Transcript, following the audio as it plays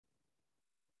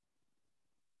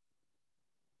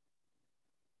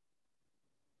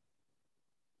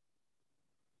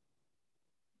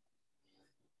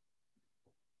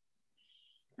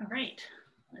All right,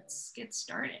 let's get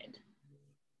started.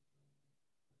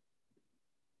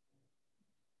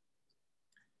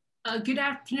 Good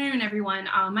afternoon, everyone.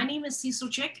 My name is Cecil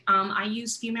Chick. I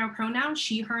use female pronouns,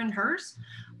 she, her, and hers.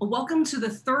 Welcome to the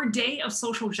third day of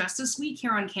Social Justice Week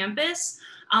here on campus.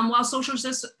 While Social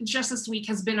Justice Week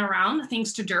has been around,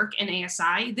 thanks to Dirk and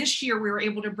ASI, this year we were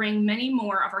able to bring many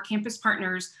more of our campus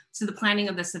partners to the planning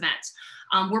of this event.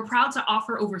 We're proud to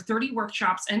offer over 30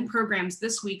 workshops and programs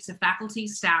this week to faculty,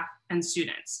 staff, and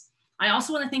students. I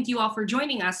also want to thank you all for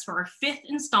joining us for our 5th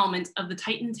installment of the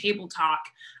Titan Table Talk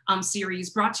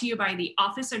series brought to you by the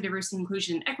Office of Diversity,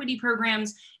 Inclusion, and Equity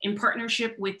Programs in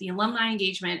partnership with the Alumni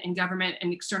Engagement in Government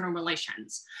and External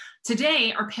Relations.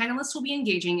 Today, our panelists will be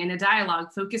engaging in a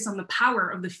dialogue focused on the power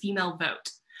of the female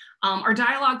vote. Our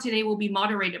dialogue today will be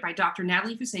moderated by Dr.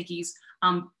 Natalie Fousekis,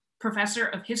 Professor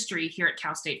of History here at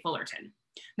Cal State Fullerton.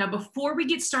 Now, before we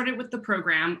get started with the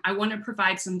program, I want to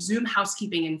provide some Zoom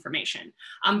housekeeping information.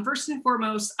 First and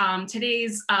foremost,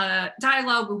 today's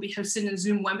dialogue will be hosted in a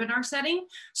Zoom webinar setting.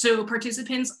 So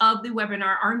participants of the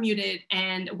webinar are muted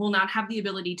and will not have the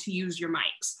ability to use your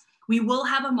mics. We will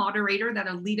have a moderator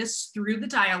that'll lead us through the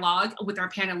dialogue with our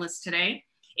panelists today.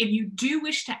 If you do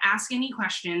wish to ask any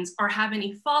questions or have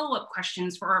any follow-up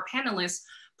questions for our panelists,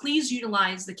 please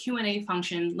utilize the Q&A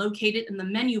function located in the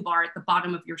menu bar at the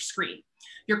bottom of your screen.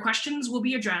 Your questions will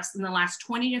be addressed in the last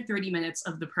 20 to 30 minutes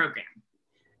of the program.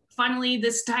 Finally,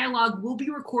 this dialogue will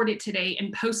be recorded today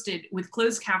and posted with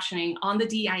closed captioning on the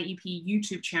DIEP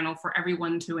YouTube channel for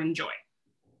everyone to enjoy.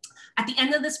 At the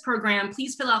end of this program,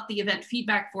 please fill out the event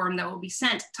feedback form that will be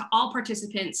sent to all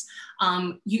participants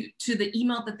to the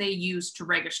email that they use to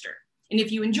register. And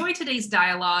if you enjoy today's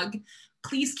dialogue,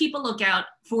 please keep a lookout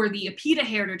for the APITA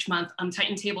Heritage Month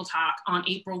Titan Table Talk on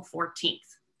April 14th.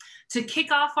 To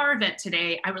kick off our event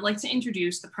today, I would like to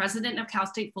introduce the president of Cal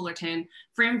State Fullerton,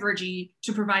 Fran Vergy,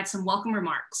 to provide some welcome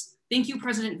remarks. Thank you,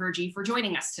 President Vergy, for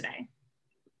joining us today.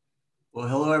 Well,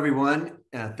 hello, everyone.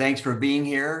 Thanks for being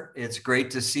here. It's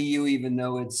great to see you, even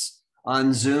though it's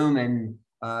on Zoom and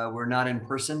we're not in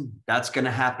person. That's going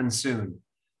to happen soon.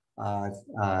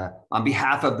 On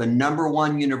behalf of the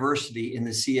 #1 university in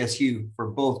the CSU for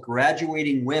both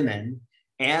graduating women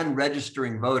and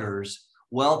registering voters,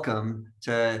 welcome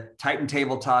to Titan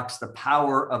Table Talks, The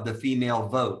Power of the Female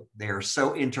Vote. They are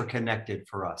so interconnected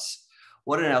for us.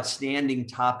 What an outstanding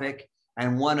topic,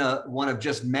 and one of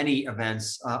just many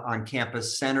events on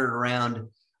campus centered around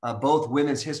both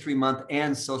Women's History Month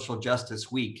and Social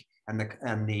Justice Week, and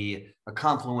the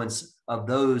confluence of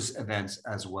those events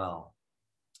as well.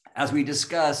 As we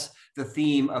discuss the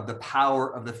theme of the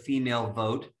power of the female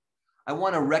vote, I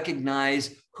want to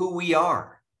recognize who we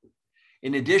are.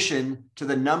 In addition to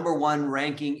the #1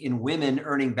 ranking in women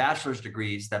earning bachelor's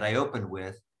degrees that I opened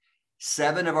with,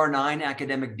 7 of our 9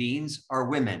 academic deans are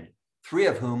women, 3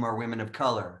 of whom are women of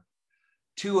color.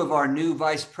 2 of our new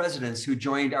vice presidents who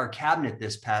joined our cabinet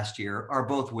this past year are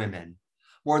both women.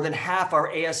 More than half our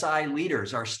ASI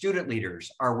leaders, our student leaders,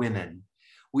 are women.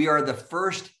 We were the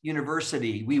first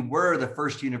university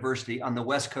on the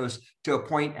West Coast to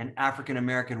appoint an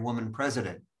African-American woman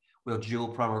president, with Jewel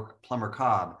Plummer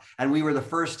Cobb. And we were the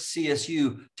first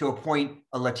CSU to appoint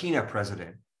a Latina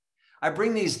president. I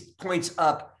bring these points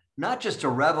up not just to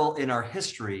revel in our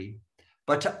history,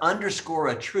 but to underscore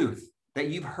a truth that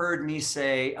you've heard me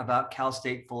say about Cal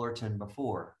State Fullerton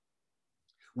before.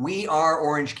 We are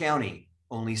Orange County,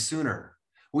 only sooner.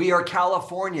 We are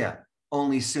California,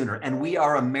 only sooner. And we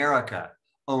are America,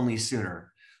 only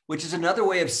sooner, which is another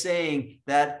way of saying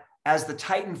that as the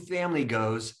Titan family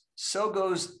goes, so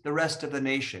goes the rest of the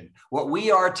nation. What we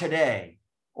are today,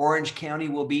 Orange County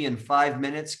will be in 5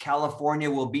 minutes, California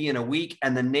will be in a week,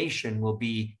 and the nation will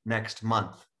be next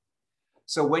month.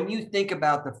 So when you think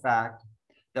about the fact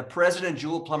that President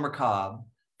Jewel Plummer Cobb,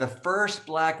 the first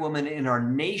Black woman in our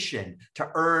nation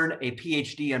to earn a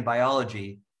PhD in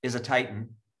biology, is a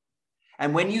Titan,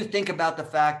 and when you think about the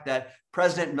fact that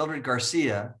President Mildred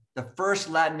Garcia, the first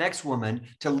Latinx woman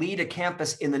to lead a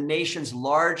campus in the nation's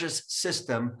largest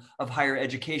system of higher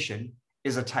education,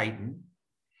 is a Titan.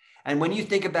 And when you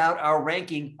think about our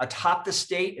ranking atop the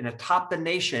state and atop the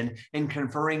nation in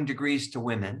conferring degrees to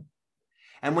women,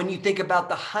 and when you think about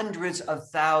the hundreds of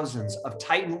thousands of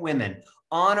Titan women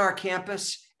on our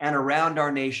campus and around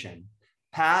our nation,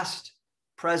 past,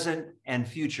 present, and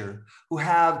future, who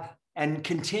have and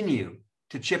continue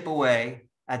to chip away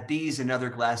at these and other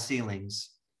glass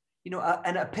ceilings,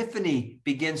 an epiphany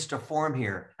begins to form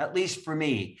here, at least for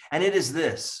me. And it is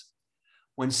this: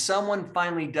 when someone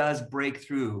finally does break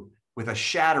through with a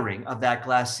shattering of that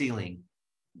glass ceiling,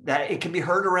 that it can be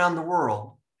heard around the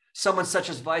world, someone such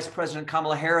as Vice President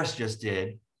Kamala Harris just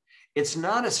did, it's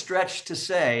not a stretch to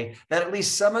say that at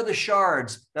least some of the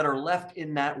shards that are left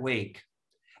in that wake,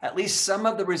 at least some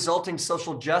of the resulting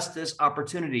social justice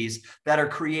opportunities that are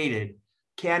created,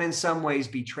 can in some ways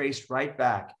be traced right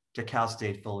back to Cal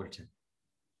State Fullerton.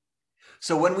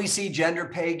 So when we see gender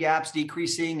pay gaps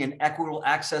decreasing and equitable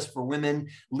access for women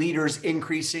leaders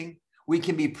increasing, we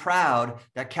can be proud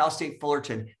that Cal State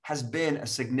Fullerton has been a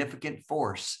significant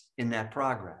force in that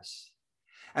progress.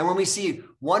 And when we see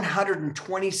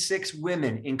 126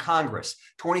 women in Congress,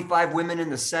 25 women in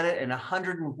the Senate, and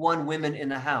 101 women in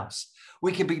the House,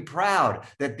 we can be proud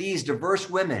that these diverse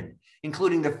women,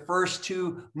 including the first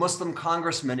 2 Muslim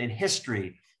congressmen in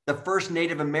history, the first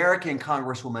Native American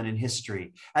congresswoman in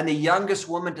history, and the youngest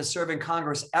woman to serve in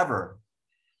Congress ever,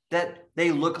 that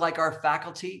they look like our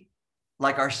faculty,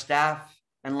 like our staff,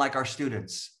 and like our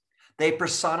students. They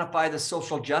personify the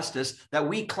social justice that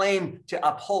we claim to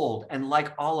uphold, and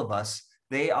like all of us,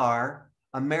 they are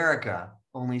America,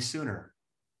 only sooner.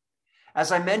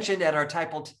 As I mentioned at our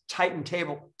Titan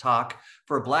Table Talk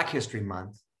for Black History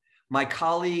Month, my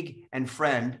colleague and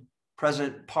friend,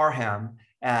 President Parham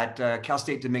at Cal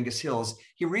State Dominguez Hills,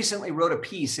 he recently wrote a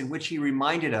piece in which he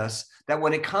reminded us that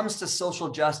when it comes to social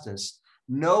justice,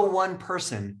 no one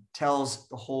person tells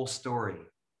the whole story.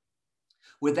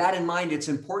 With that in mind, it's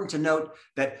important to note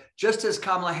that just as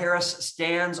Kamala Harris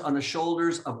stands on the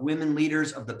shoulders of women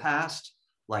leaders of the past,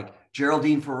 like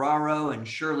Geraldine Ferraro and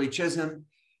Shirley Chisholm,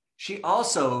 she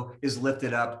also is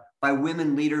lifted up by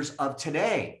women leaders of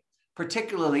today,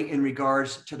 particularly in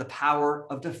regards to the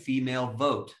power of the female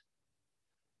vote.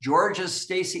 Georgia's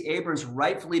Stacey Abrams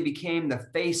rightfully became the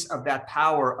face of that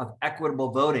power of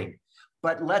equitable voting.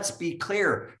 But let's be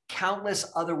clear,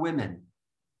 countless other women,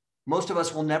 most of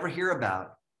us will never hear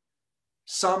about,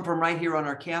 some from right here on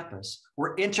our campus,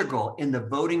 were integral in the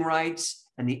voting rights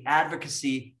and the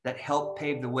advocacy that helped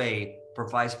pave the way for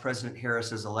Vice President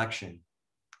Harris's election.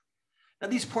 Now,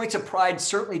 these points of pride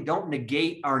certainly don't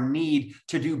negate our need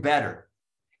to do better,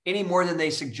 any more than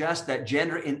they suggest that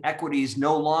gender inequities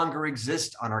no longer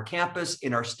exist on our campus,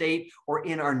 in our state, or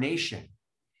in our nation.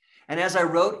 And as I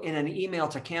wrote in an email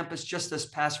to campus just this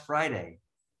past Friday,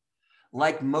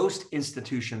 like most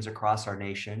institutions across our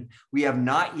nation, we have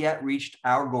not yet reached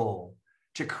our goal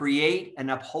to create and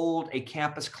uphold a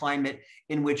campus climate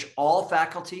in which all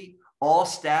faculty, all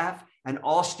staff, and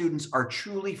all students are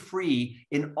truly free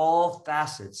in all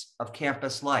facets of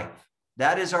campus life.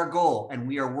 That is our goal, and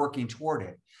we are working toward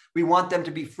it. We want them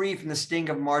to be free from the sting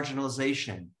of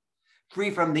marginalization,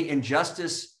 free from the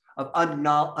injustice of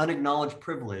unacknowledged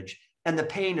privilege and the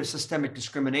pain of systemic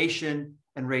discrimination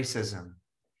and racism.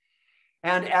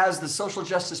 And as the social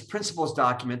justice principles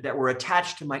document that were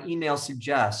attached to my email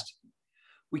suggest,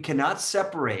 we cannot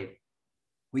separate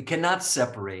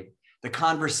the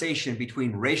conversation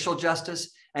between racial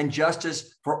justice and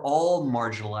justice for all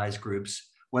marginalized groups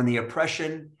when the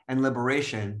oppression and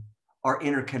liberation are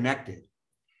interconnected.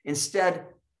 Instead,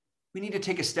 we need to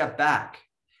take a step back,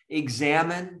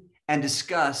 examine and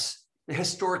discuss the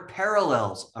historic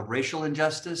parallels of racial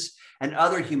injustice and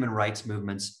other human rights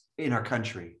movements in our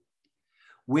country.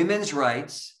 Women's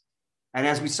rights, and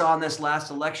as we saw in this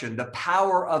last election, the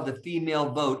power of the female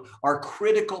vote are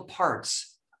critical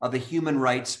parts of the human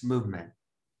rights movement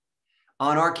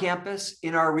on our campus,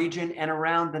 in our region, and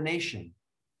around the nation.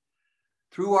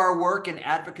 Through our work and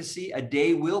advocacy, a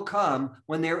day will come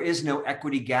when there is no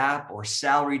equity gap or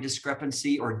salary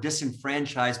discrepancy or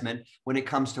disenfranchisement when it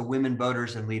comes to women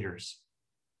voters and leaders.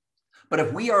 But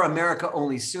if we are America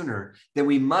only sooner, then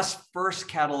we must first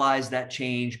catalyze that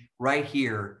change right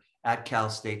here at Cal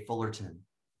State Fullerton.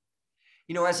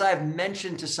 You know, as I've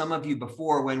mentioned to some of you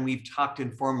before when we've talked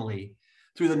informally,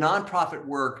 through the nonprofit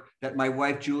work that my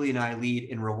wife Julie and I lead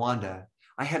in Rwanda,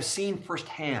 I have seen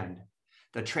firsthand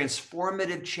the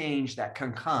transformative change that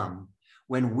can come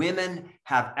when women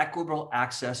have equitable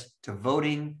access to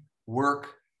voting,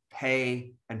 work,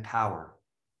 pay, and power.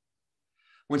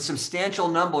 When substantial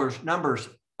numbers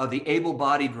of the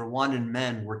able-bodied Rwandan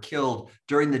men were killed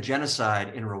during the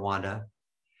genocide in Rwanda,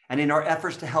 and in our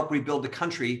efforts to help rebuild the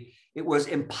country, it was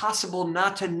impossible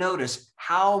not to notice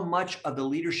how much of the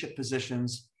leadership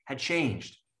positions had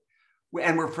changed.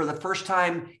 And we're, for the first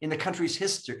time in the country's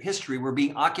history, we're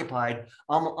being occupied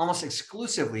almost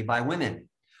exclusively by women.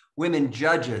 Women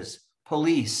judges,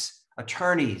 police,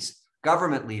 attorneys,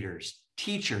 government leaders,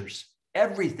 teachers,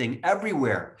 everything,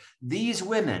 everywhere. These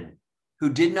women who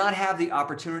did not have the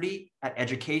opportunity at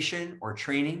education or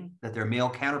training that their male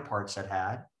counterparts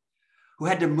had, who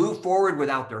had to move forward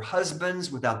without their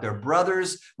husbands, without their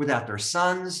brothers, without their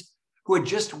sons, who had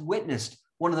just witnessed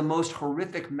one of the most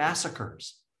horrific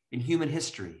massacres in human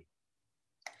history.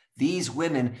 These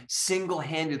women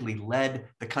single-handedly led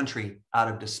the country out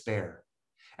of despair,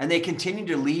 and they continue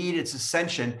to lead its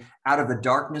ascension out of the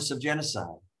darkness of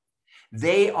genocide.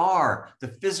 They are the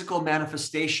physical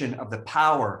manifestation of the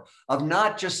power of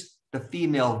not just the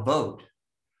female vote,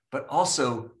 but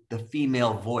also the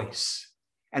female voice,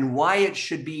 and why it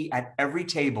should be at every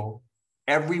table,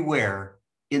 everywhere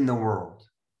in the world.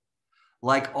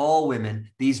 Like all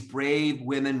women, these brave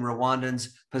women Rwandans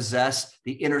possess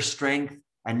the inner strength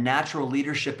and natural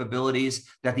leadership abilities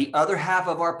that the other half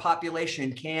of our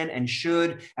population can and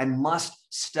should and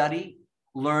must study,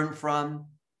 learn from,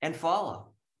 and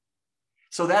follow.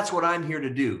 So that's what I'm here to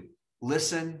do,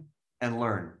 listen and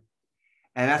learn.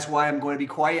 And that's why I'm going to be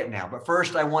quiet now. But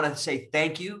first, I want to say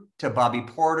thank you to Bobby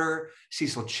Porter,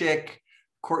 Cecil Chick,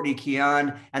 Courtney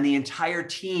Kian, and the entire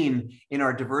team in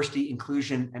our diversity,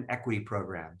 inclusion, and equity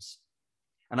programs.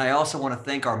 And I also want to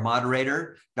thank our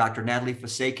moderator, Dr. Natalie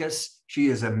Fousekis. She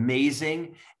is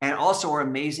amazing. And also our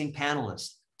amazing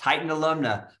panelists, Titan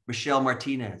alumna, Michele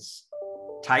Martinez,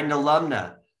 Titan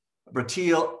alumna,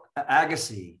 Brateil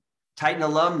Aghasi, Titan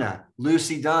alumna,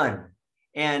 Lucy Dunn,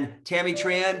 and Tammy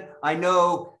Tran, I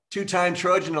know, two-time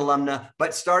Trojan alumna,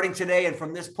 but starting today and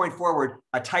from this point forward,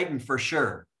 a Titan for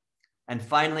sure. And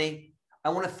finally, I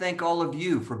want to thank all of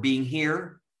you for being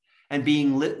here and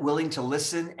being willing to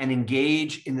listen and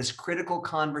engage in this critical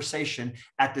conversation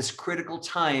at this critical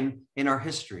time in our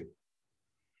history.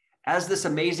 As this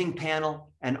amazing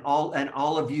panel and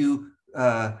all of you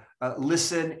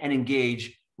listen and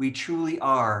engage, we truly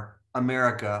are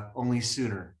America only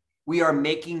sooner. We are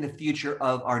making the future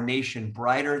of our nation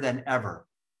brighter than ever.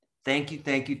 Thank you,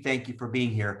 thank you, thank you for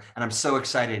being here. And I'm so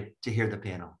excited to hear the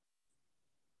panel.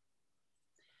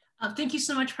 Thank you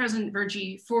so much, President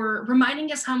Virgie, for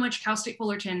reminding us how much Cal State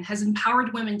Fullerton has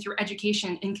empowered women through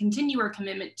education and continue our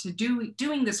commitment to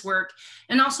doing this work,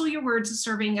 and also your words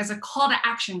serving as a call to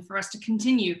action for us to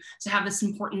continue to have this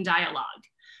important dialogue.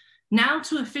 Now,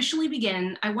 to officially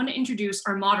begin, I want to introduce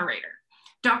our moderator.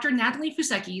 Dr. Natalie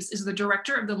Fousekis is the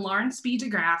director of the Lawrence B.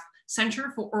 DeGraff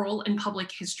Center for Oral and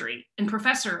Public History and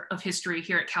professor of history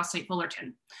here at Cal State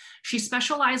Fullerton. She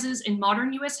specializes in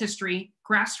modern US history,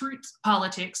 grassroots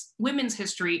politics, women's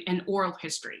history, and oral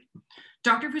history.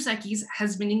 Dr. Fousekis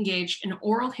has been engaged in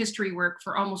oral history work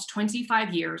for almost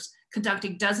 25 years,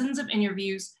 conducting dozens of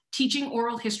interviews, teaching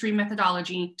oral history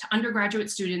methodology to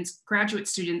undergraduate students, graduate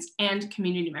students, and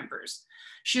community members.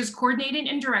 She has coordinated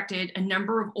and directed a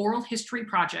number of oral history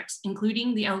projects,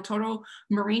 including the El Toro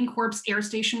Marine Corps Air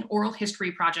Station Oral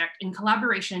History Project in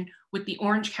collaboration with the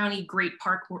Orange County Great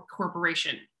Park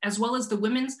Corporation, as well as the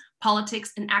Women's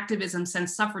Politics and Activism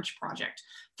Since Suffrage Project,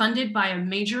 funded by a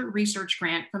major research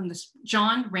grant from the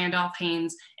John Randolph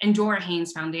Haynes and Dora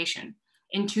Haynes Foundation.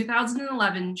 In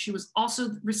 2011, she also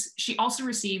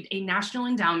received a National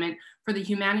Endowment for the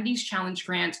Humanities Challenge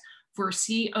Grant for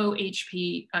COPH's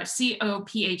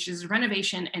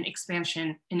Renovation and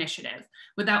Expansion Initiative.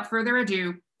 Without further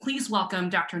ado, please welcome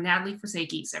Dr. Natalie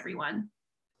Fousekis, everyone.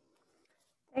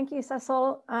 Thank you,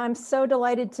 Cecil. I'm so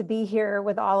delighted to be here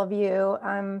with all of you.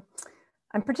 I'm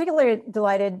particularly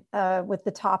delighted with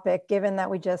the topic, given that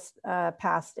we just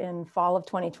passed in fall of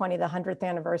 2020, the 100th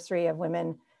anniversary of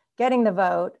women getting the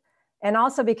vote. And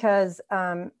also because,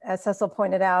 as Cecil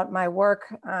pointed out, my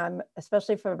work,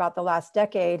 especially for about the last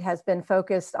decade, has been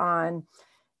focused on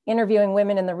interviewing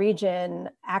women in the region,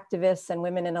 activists and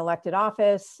women in elected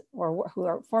office, or who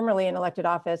are formerly in elected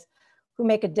office, who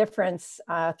make a difference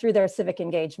through their civic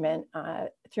engagement,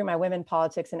 through my Women,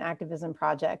 Politics and Activism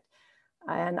project.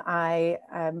 And I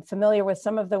am familiar with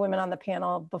some of the women on the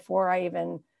panel before I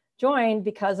even joined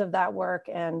because of that work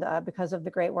and because of the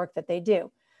great work that they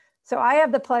do. So I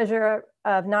have the pleasure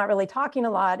of not really talking a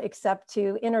lot, except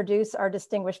to introduce our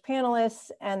distinguished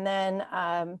panelists and then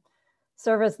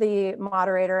serve as the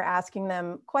moderator, asking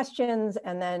them questions.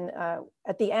 And then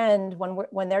at the end,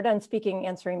 when they're done speaking,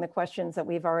 answering the questions that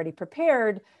we've already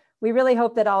prepared, we really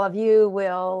hope that all of you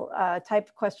will type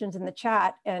questions in the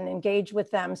chat and engage with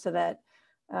them so that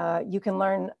you can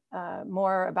learn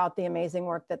more about the amazing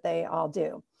work that they all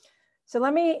do. So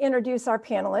let me introduce our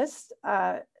panelists.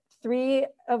 3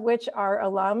 of which are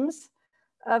alums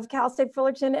of Cal State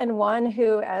Fullerton, and 1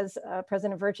 who, as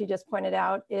President Virgie just pointed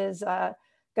out, is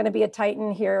going to be a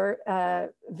Titan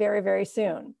here very, very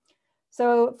soon.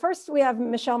 So first we have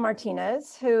Michele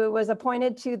Martinez, who was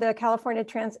appointed to the California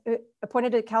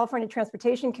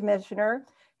Transportation Commissioner,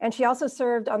 and she also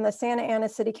served on the Santa Ana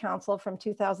City Council from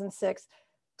 2006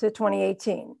 to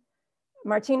 2018.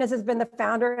 Martinez has been the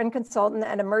founder and consultant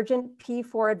at Emergent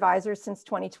P4 Advisors since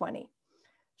 2020.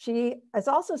 She has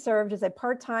also served as a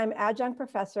part-time adjunct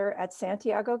professor at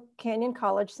Santiago Canyon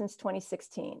College since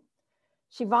 2016.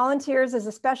 She volunteers as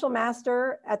a special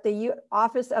master at the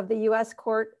Office of the U.S.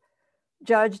 Court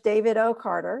Judge David O.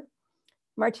 Carter.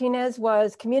 Martinez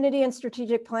was Community and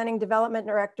Strategic Planning Development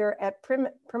Director at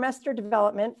Primester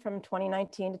Development from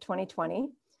 2019 to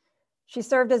 2020. She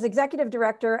served as Executive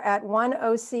Director at One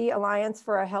OC Alliance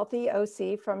for a Healthy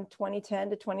OC from 2010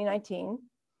 to 2019.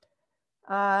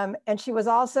 And she was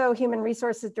also Human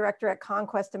Resources Director at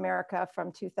Conquest America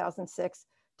from 2006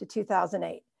 to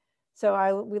 2008.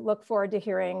 So we look forward to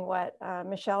hearing what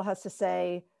Michele has to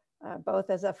say, both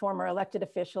as a former elected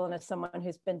official and as someone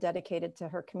who's been dedicated to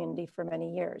her community for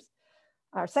many years.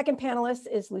 Our second panelist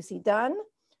is Lucy Dunn,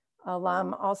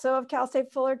 alum also of Cal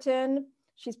State Fullerton.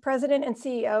 She's president and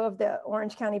CEO of the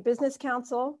Orange County Business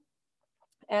Council.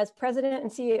 As president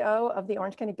and CEO of the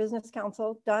Orange County Business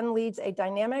Council, Dunn leads a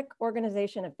dynamic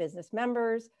organization of business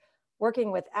members,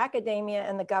 working with academia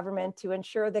and the government to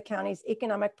ensure the county's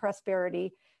economic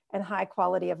prosperity and high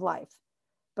quality of life.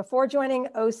 Before joining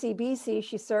OCBC,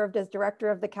 she served as director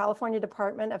of the California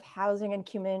Department of Housing and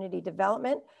Community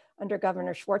Development under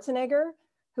Governor Schwarzenegger,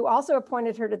 who also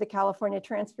appointed her to the California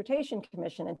Transportation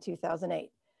Commission in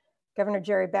 2008. Governor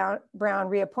Jerry Brown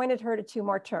reappointed her to 2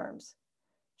 more terms.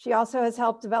 She also has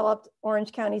helped develop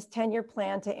Orange County's 10-year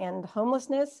plan to end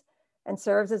homelessness and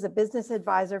serves as a business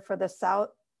advisor for the South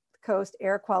Coast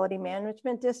Air Quality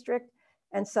Management District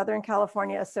and Southern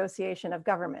California Association of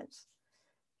Governments.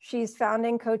 She's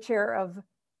founding co-chair of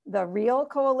the REAL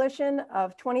Coalition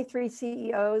of 23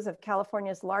 CEOs of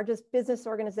California's largest business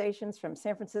organizations from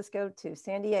San Francisco to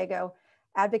San Diego,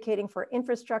 advocating for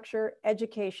infrastructure,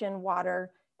 education,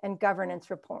 water, and governance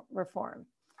reform.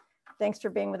 Thanks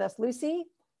for being with us, Lucy.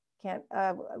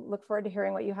 Look forward to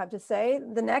hearing what you have to say.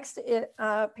 The next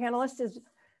panelist is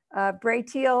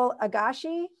Brateil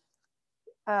Aghasi.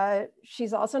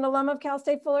 She's also an alum of Cal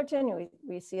State Fullerton.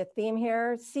 We see a theme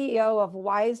here. CEO of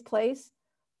WISEPlace,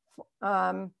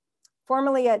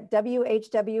 formerly at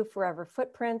WHW Forever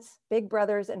Footprints, Big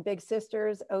Brothers and Big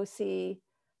Sisters, OC.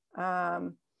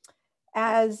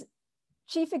 As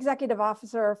Chief Executive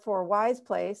Officer for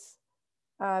WISEPlace,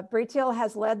 Brateil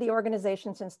has led the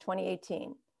organization since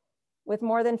 2018. With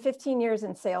more than 15 years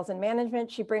in sales and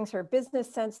management, she brings her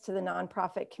business sense to the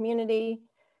nonprofit community.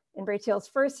 In Brateil's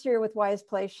first year with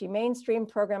WISEPlace, she mainstreamed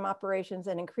program operations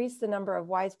and increased the number of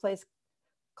WISEPlace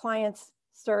clients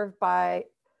served by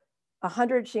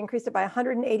 100. She increased it by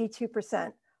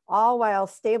 182%, all while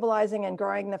stabilizing and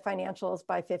growing the financials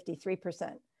by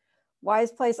 53%.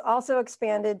 WISEPlace also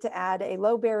expanded to add a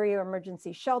low barrier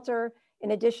emergency shelter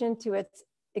in addition to its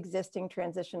existing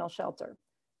transitional shelter.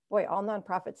 Boy, all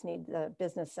nonprofits need the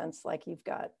business sense like you've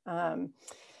got.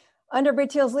 Under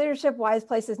Brateil's leadership,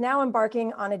 WISEPlace is now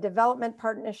embarking on a development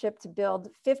partnership to build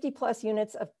 50+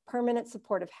 units of permanent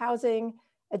supportive housing.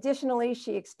 Additionally,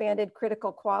 she expanded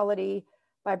critical quality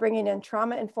by bringing in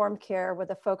trauma-informed care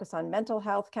with a focus on mental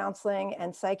health counseling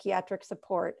and psychiatric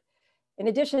support, in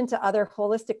addition to other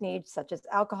holistic needs such as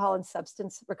alcohol and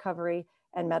substance recovery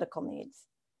and medical needs.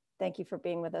 Thank you for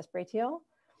being with us, Brateil.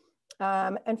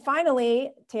 And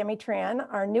finally, Tammy Tran,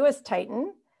 our newest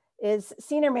Titan, is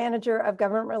Senior Manager of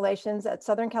Government Relations at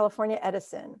Southern California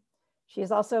Edison. She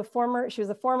is also she was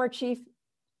a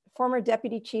former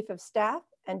Deputy Chief of Staff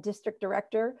and District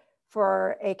Director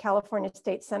for a California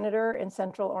State Senator in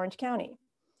Central Orange County.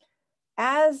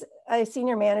 As a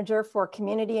Senior Manager for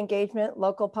Community Engagement,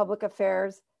 Local Public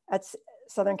Affairs at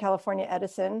Southern California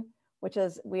Edison, which,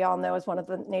 as we all know, is one of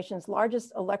the nation's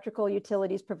largest electrical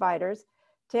utilities providers,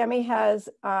 Tammy has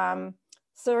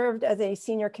served as a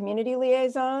senior community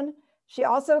liaison. She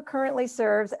also currently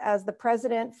serves as the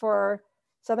president for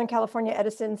Southern California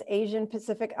Edison's Asian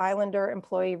Pacific Islander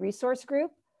Employee Resource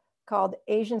Group called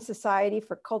Asian Society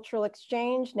for Cultural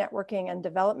Exchange, Networking and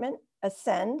Development,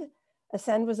 ASCEND.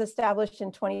 ASCEND was established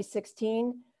in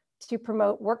 2016 to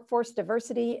promote workforce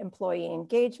diversity, employee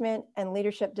engagement, and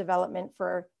leadership development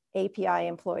for API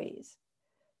employees.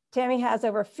 Tammy has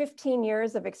over 15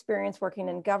 years of experience working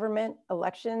in government,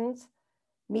 elections,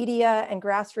 media, and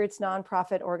grassroots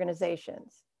nonprofit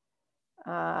organizations.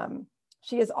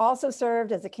 She has also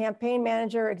served as a campaign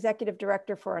manager, executive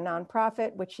director for a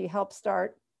nonprofit, which she helped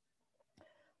start,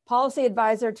 policy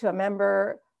advisor to a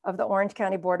member of the Orange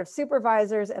County Board of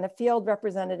Supervisors, and a field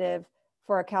representative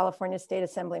for a California State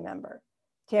Assembly member.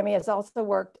 Tammy has also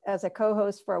worked as a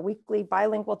co-host for a weekly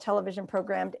bilingual television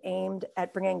program aimed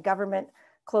at bringing government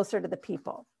closer to the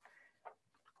people.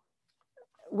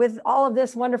 With all of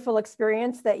this wonderful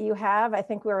experience that you have, I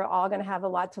think we're all going to have a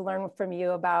lot to learn from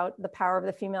you about the power of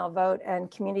the female vote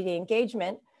and community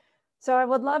engagement. So I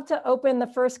would love to open the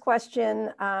first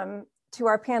question to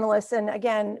our panelists. And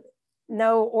again,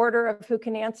 no order of who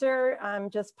can answer.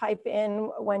 Just pipe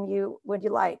in when you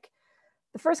like.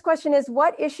 The first question is,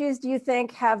 what issues do you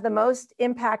think have the most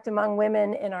impact among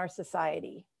women in our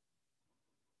society?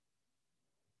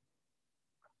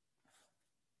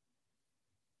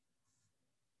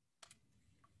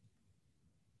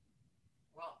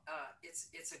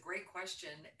 It's a great question,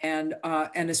 and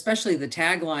especially the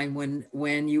tagline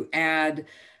when you add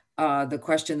the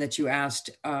question that you asked,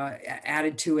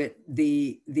 added to it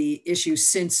the issue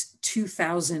since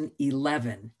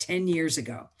 2011, 10 years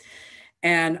ago.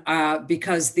 And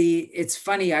because it's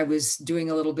funny, I was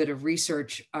doing a little bit of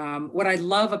research. What I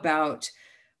love about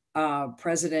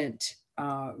President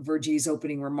Vergee's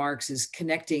opening remarks is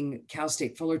connecting Cal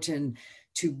State Fullerton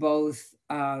to both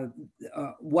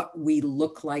what we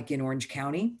look like in Orange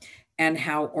County and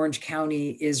how Orange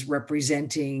County is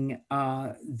representing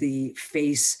the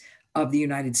face of the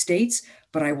United States.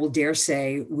 But I will dare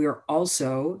say we're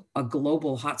also a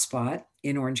global hotspot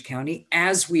in Orange County,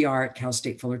 as we are at Cal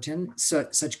State Fullerton,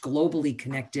 such globally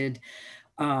connected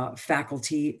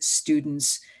faculty,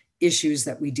 students, issues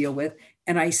that we deal with.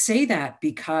 And I say that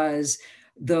because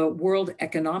the World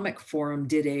Economic Forum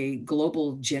did a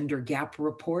global gender gap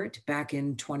report back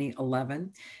in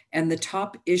 2011. And the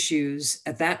top issues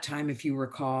at that time, if you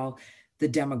recall, the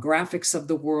demographics of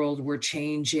the world were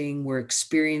changing. We're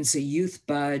experiencing a youth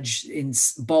bulge in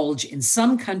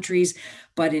some countries,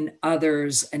 but in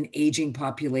others, an aging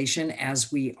population,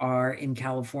 as we are in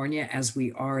California, as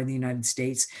we are in the United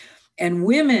States. And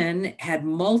women had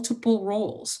multiple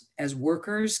roles as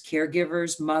workers,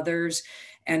 caregivers, mothers,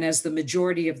 and as the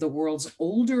majority of the world's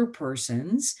older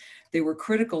persons. They were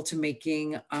critical to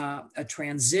making a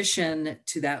transition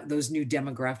to those new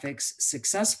demographics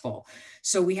successful.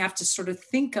 So we have to sort of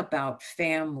think about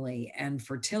family and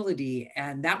fertility.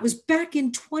 And that was back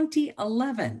in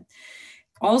 2011.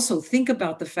 Also think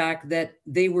about the fact that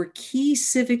they were key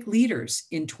civic leaders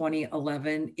in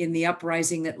 2011 in the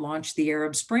uprising that launched the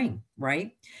Arab Spring,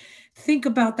 right? Think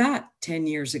about that 10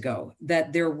 years ago,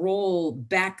 that their role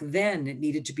back then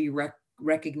needed to be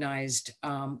recognized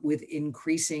with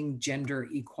increasing gender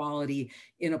equality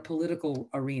in a political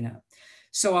arena.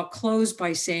 So I'll close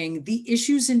by saying the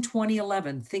issues in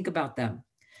 2011, think about them.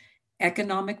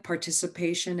 Economic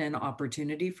participation and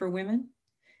opportunity for women,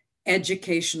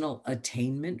 educational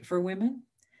attainment for women,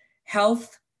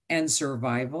 health and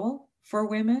survival for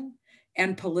women,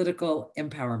 and political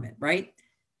empowerment, right?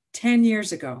 10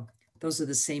 years ago, those are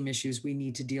the same issues we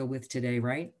need to deal with today,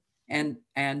 right?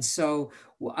 And so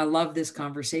I love this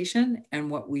conversation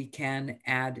and what we can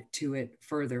add to it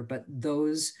further, but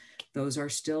those are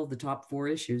still the top 4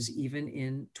 issues, even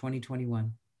in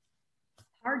 2021.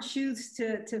 Hard shoes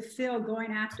to fill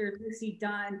going after Lucy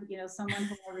Dunn, you know, someone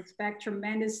who I respect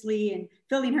tremendously, and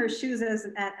filling her shoes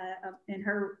in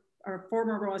her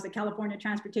former role as the California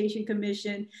Transportation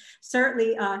Commission.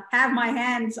 Certainly have my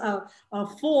hands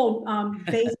full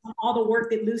based on all the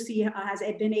work that Lucy has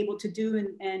been able to do,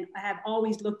 and I have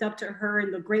always looked up to her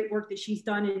and the great work that she's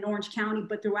done in Orange County,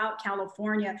 but throughout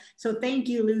California. So thank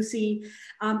you, Lucy.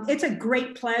 It's a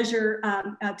great pleasure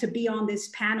to be on this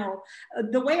panel.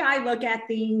 The way I look at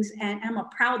things, and I'm a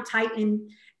proud Titan,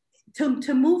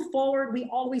 to move forward, we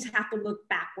always have to look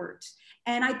backwards.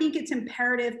 And I think it's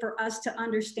imperative for us to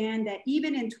understand that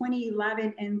even in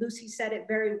 2011, and Lucy said it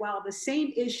very well, the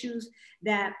same issues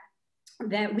that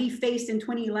we faced in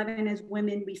 2011 as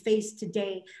women, we face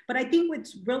today. But I think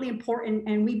what's really important,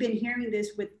 and we've been hearing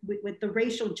this with the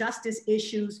racial justice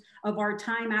issues of our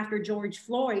time after George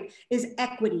Floyd, is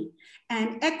equity.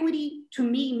 And equity to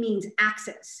me means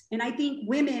access. And I think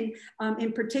women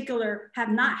in particular have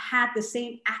not had the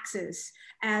same access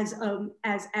as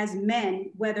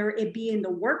men, whether it be in the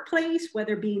workplace,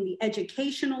 whether it be in the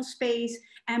educational space,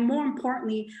 and more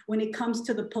importantly, when it comes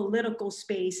to the political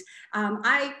space.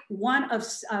 One of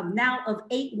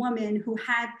 8 women who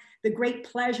had the great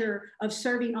pleasure of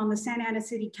serving on the Santa Ana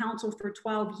City Council for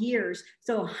 12 years.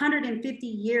 So 150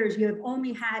 years, you have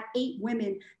only had 8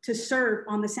 women to serve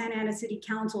on the Santa Ana City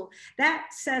Council. That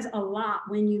says a lot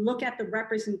when you look at the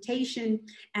representation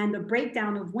and the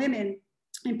breakdown of women,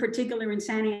 in particular in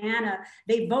Santa Ana.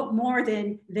 They vote more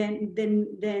than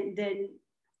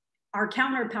our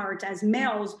counterparts as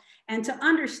males. And to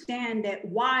understand that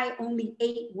why only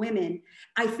 8 women,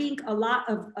 I think a lot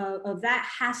of that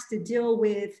has to deal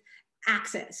with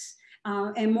access.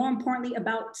 and more importantly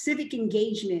about civic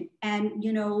engagement. And,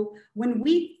 you know, when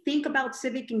we think about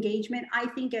civic engagement, I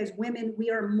think as women, we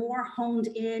are more honed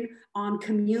in on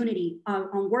community,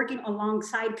 on working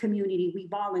alongside community. We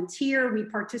volunteer, we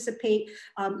participate.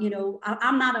 You know,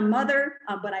 I'm not a mother,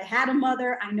 but I had a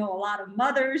mother. I know a lot of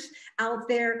mothers out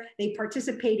there. They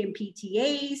participate in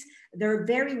PTAs. They're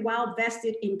very well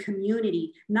vested in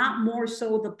community, not more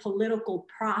so the political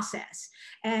process.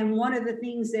 And one of the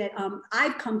things that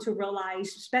I've come to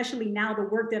realize, especially now the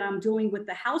work that I'm doing with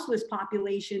the houseless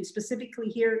population, specifically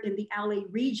here in the LA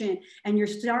region, and you're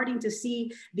starting to see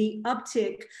the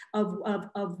uptick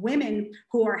of women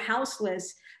who are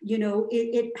houseless, you know,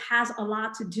 it has a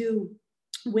lot to do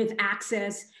with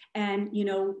access. And, you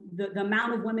know, the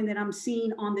amount of women that I'm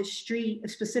seeing on the street,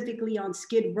 specifically on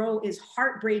Skid Row, is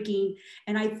heartbreaking.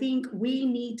 And I think we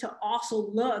need to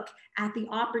also look at the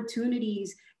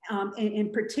opportunities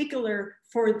in particular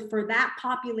for that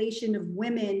population of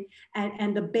women,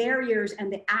 and the barriers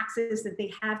and the access that they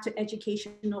have to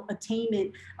educational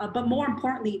attainment. But more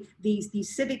importantly, the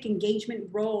civic engagement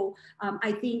role.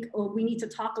 I think we need to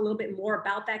talk a little bit more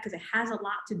about that, because it has a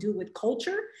lot to do with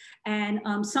culture. And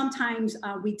sometimes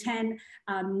we tend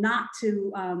not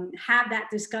to have that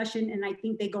discussion. And I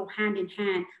think they go hand in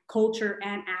hand, culture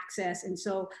and access. And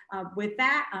so with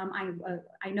that,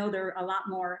 I know there are a lot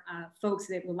more folks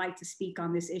that would like to speak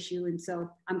on this issue. And so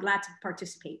I'm glad to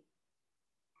participate.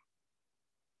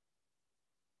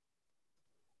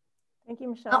 Thank you,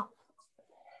 Michelle.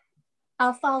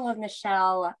 I'll follow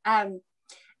Michelle.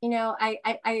 You know,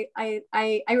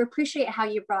 I appreciate how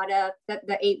you brought up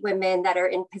the 8 women that are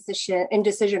in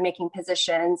decision-making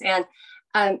positions.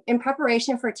 And in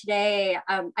preparation for today,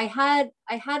 I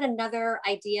had another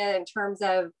idea in terms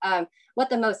of what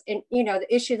the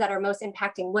issues that are most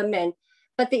impacting women.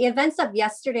 But the events of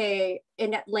yesterday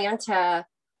in Atlanta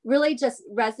really just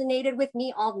resonated with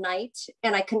me all night,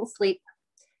 and I couldn't sleep,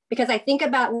 because I think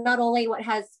about not only what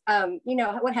has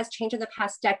changed in the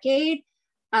past decade,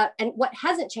 and what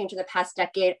hasn't changed in the past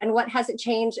decade, and what hasn't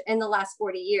changed in the last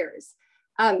 40 years.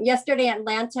 Yesterday in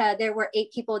Atlanta, there were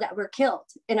 8 people that were killed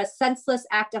in a senseless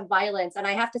act of violence. And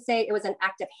I have to say it was an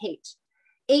act of hate.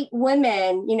 8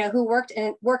 women, you know, who worked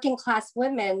in working class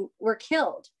women were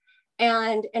killed.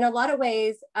 And in a lot of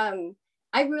ways,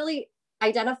 I really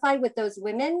identified with those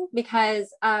women,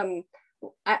 because I'm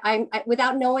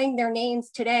without knowing their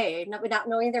names today, without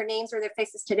knowing their names or their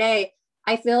faces today,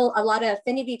 I feel a lot of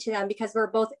affinity to them, because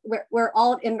we're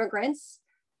all immigrants.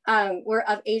 We're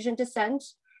of Asian descent.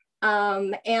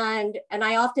 And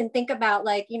I often think about,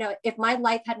 like, you know, if my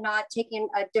life had not taken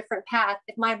a different path,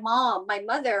 if my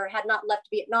mother had not left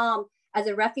Vietnam as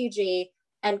a refugee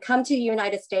and come to the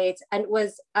United States and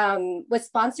was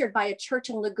sponsored by a church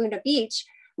in Laguna Beach,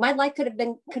 my life could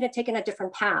have taken a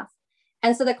different path.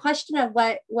 And so the question of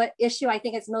what issue I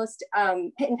think is most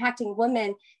impacting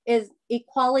women is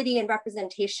equality and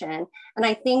representation. And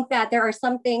I think that there are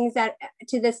some things that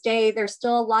to this day, there's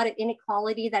still a lot of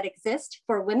inequality that exists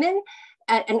for women,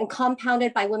 and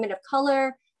compounded by women of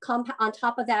color. On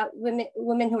top of that,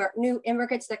 women who are new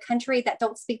immigrants to the country that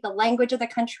don't speak the language of the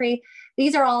country.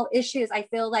 These are all issues I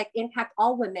feel like impact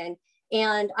all women.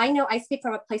 And I know I speak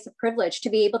from a place of privilege to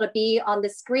be able to be on the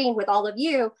screen with all of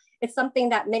you. It's something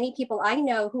that many people I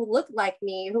know who look like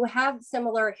me, who have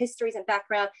similar histories and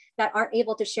background, that aren't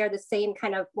able to share the same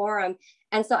kind of forum.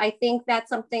 And so I think that's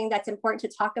something that's important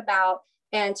to talk about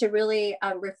and to really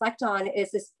reflect on,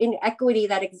 is this inequity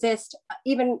that exists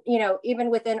even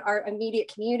within our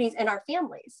immediate communities and our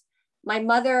families. My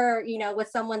mother, you know,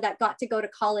 was someone that got to go to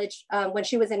college when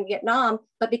she was in Vietnam,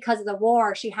 but because of the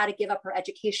war, she had to give up her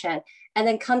education and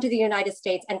then come to the United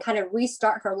States and kind of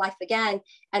restart her life again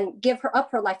and give her up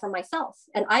her life for myself.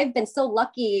 And I've been so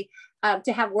lucky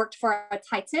to have worked for a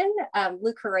Titan,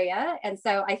 Lou Correa. And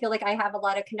so I feel like I have a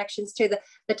lot of connections to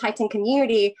the Titan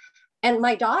community. And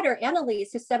my daughter,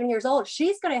 Annalise, who's 7 years old,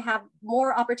 she's going to have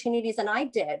more opportunities than I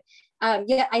did.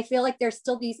 Yet I feel like there's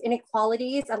still these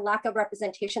inequalities and lack of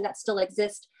representation that still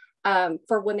exist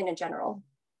for women in general.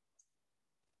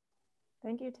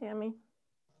 Thank you, Tammy.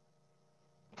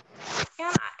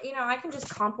 Yeah, you know, I can just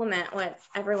compliment what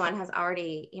everyone has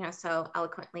already, you know, so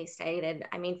eloquently stated.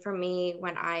 I mean, for me,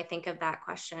 when I think of that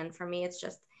question, for me, it's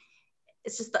just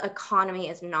the economy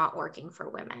is not working for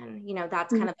women. You know,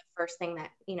 that's kind of the first thing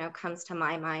that, you know, comes to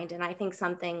my mind. And I think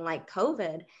something like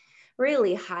COVID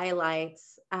really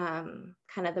highlights kind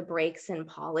of the breaks in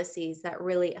policies that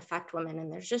really affect women.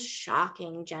 And there's just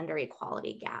shocking gender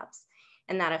equality gaps.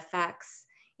 And that affects,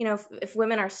 you know, if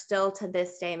women are still to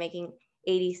this day making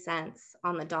 80 cents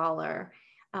on the dollar,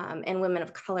 and women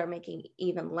of color making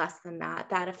even less than that.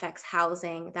 That affects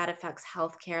housing, that affects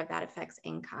healthcare, that affects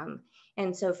income.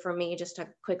 And so for me, just to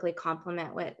quickly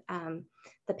complement what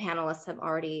the panelists have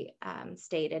already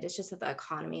stated, it's just that the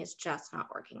economy is just not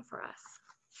working for us.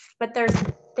 But there's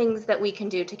things that we can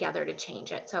do together to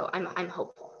change it. So I'm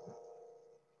hopeful.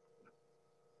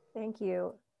 Thank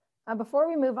you. Before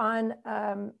we move on,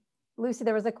 Lucy,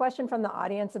 there was a question from the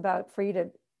audience about for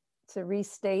you to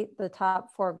restate the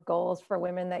top 4 goals for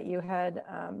women that you had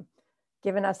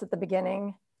given us at the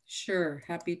beginning. Sure,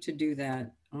 happy to do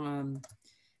that.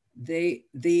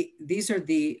 These are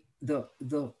the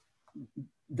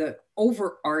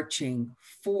overarching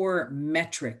 4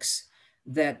 metrics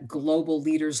that global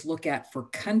leaders look at for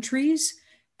countries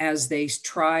as they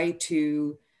try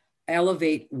to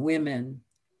elevate women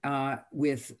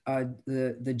with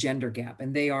the gender gap.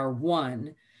 And they are: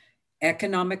 1,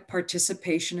 economic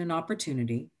participation and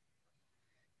opportunity;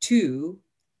 2,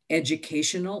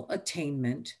 educational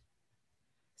attainment;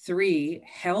 3,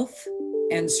 health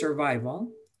and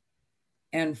survival;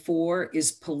 and 4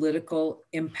 is political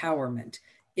empowerment.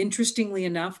 Interestingly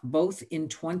enough, both in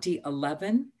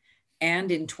 2011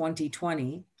 and in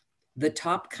 2020, the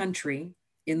top country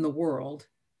in the world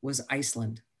was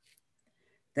Iceland.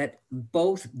 That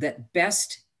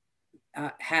best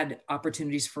had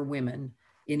opportunities for women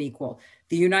in equal.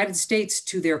 The United States,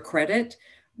 to their credit,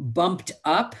 bumped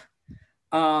up.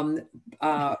 In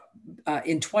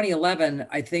 2011,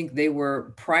 I think they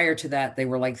were, prior to that, they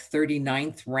were like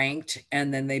 39th ranked,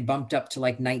 and then they bumped up to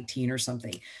like 19 or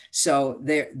something. So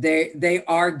they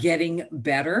are getting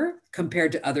better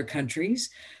compared to other countries,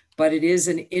 but it is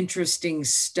an interesting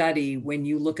study when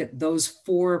you look at those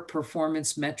 4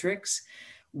 performance metrics,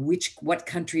 what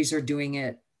countries are doing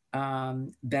it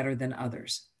better than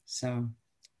others. So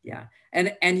yeah,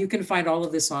 and you can find all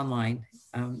of this online.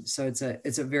 So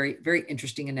it's a very, very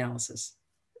interesting analysis.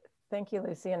 Thank you,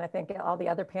 Lucy. And I think all the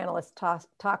other panelists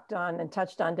talked on and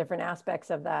touched on different aspects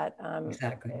of that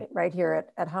exactly. right here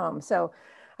at home. So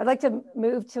I'd like to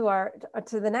move to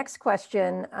the next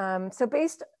question. So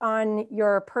based on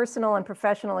your personal and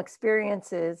professional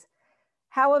experiences,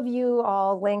 how have you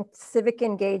all linked civic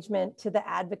engagement to the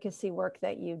advocacy work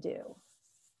that you do?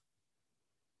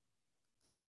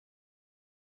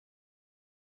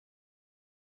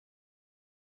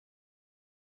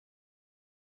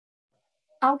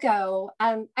 I'll go.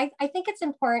 I think it's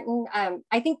important.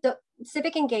 I think the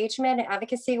civic engagement and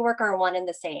advocacy work are one and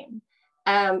the same.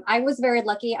 I was very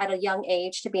lucky at a young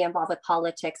age to be involved with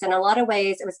politics. In a lot of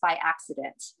ways, it was by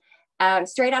accident.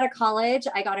 Straight out of college,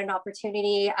 I got an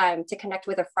opportunity to connect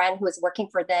with a friend who was working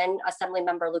for then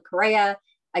Assemblymember Lou Correa,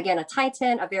 again, a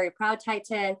Titan, a very proud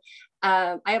Titan.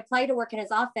 I applied to work in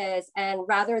his office, and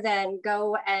rather than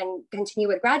go and continue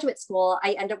with graduate school,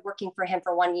 I ended up working for him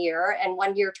for 1 year, and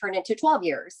 1 year turned into 12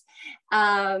 years.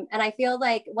 And I feel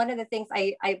like one of the things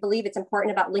I believe it's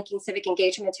important about linking civic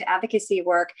engagement to advocacy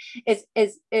work is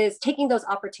taking those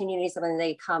opportunities when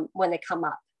they come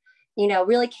up. You know,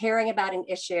 really caring about an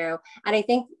issue. And I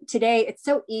think today it's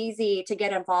so easy to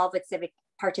get involved with civic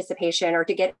participation or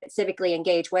to get civically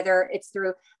engaged, whether it's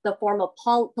through the formal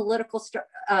political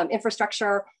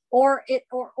infrastructure or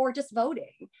just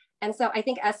voting. And so I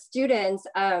think as students,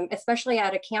 especially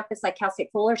at a campus like Cal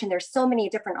State Fullerton, there's so many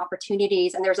different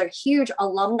opportunities, and there's a huge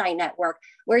alumni network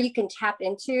where you can tap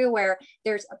into, where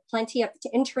there's plenty of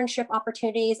internship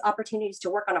opportunities to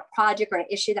work on a project or an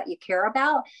issue that you care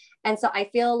about. And so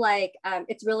I feel like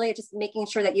it's really just making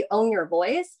sure that you own your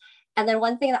voice. And then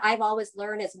one thing that I've always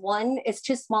learned is 1 is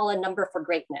too small a number for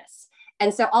greatness.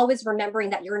 And so always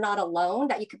remembering that you're not alone,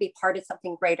 that you could be part of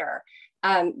something greater.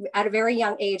 At a very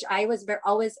young age, I was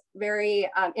always very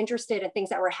interested in things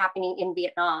that were happening in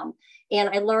Vietnam. And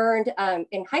I learned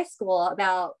in high school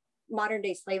about modern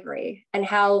day slavery and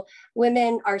how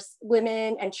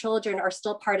women and children are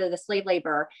still part of the slave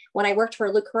labor. When I worked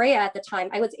for Lou Correa at the time,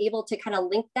 I was able to kind of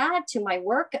link that to my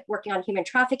working on human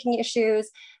trafficking issues.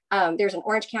 There's an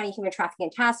Orange County Human Trafficking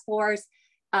Task Force.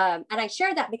 And I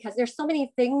share that because there's so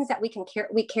many things that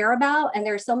we care about, and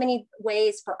there's so many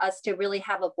ways for us to really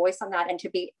have a voice on that and to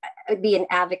be an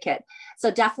advocate. So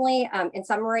definitely, in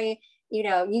summary, you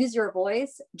know, use your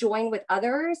voice, join with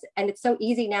others. And it's so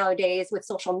easy nowadays with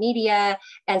social media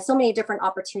and so many different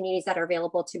opportunities that are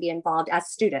available to be involved as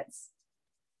students.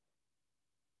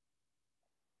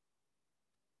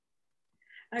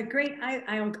 Great,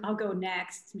 I'll go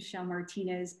next, Michele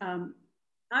Martinez.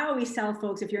 I always tell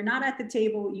folks, if you're not at the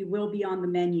table, you will be on the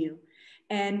menu.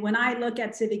 And when I look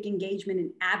at civic engagement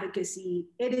and advocacy,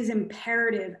 it is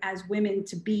imperative as women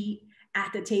to be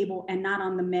at the table and not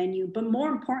on the menu. But more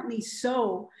importantly,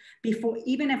 so before,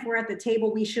 even if we're at the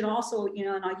table, we should also, you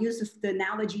know, and I'll use the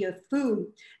analogy of food,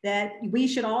 that we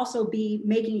should also be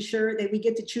making sure that we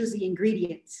get to choose the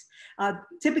ingredients.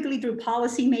 Typically through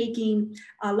policy making,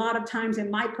 a lot of times in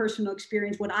my personal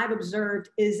experience, what I've observed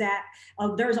is that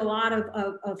there's a lot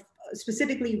of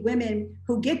specifically women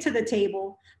who get to the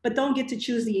table, but don't get to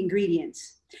choose the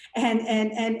ingredients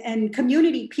and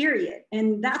community, period.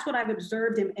 And that's what I've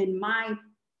observed in my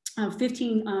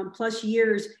 15 plus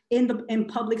years in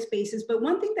public spaces. But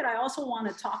one thing that I also want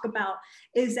to talk about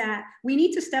is that we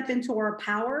need to step into our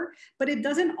power, but it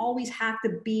doesn't always have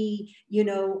to be,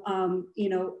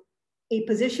 a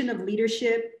position of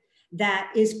leadership that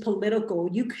is political.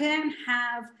 You can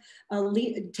have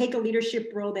take a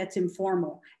leadership role that's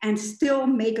informal and still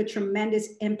make a tremendous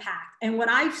impact. And what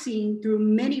I've seen through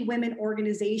many women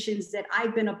organizations that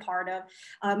I've been a part of,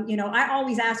 I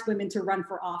always ask women to run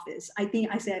for office.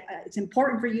 I said, it's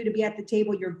important for you to be at the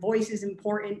table. Your voice is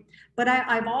important. But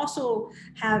I've also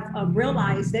have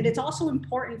realized that it's also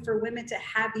important for women to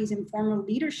have these informal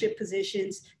leadership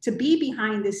positions, to be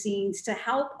behind the scenes, to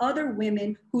help other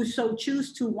women who so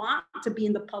choose to want to be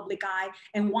in the public eye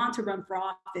and want to run for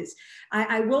office.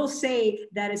 I will say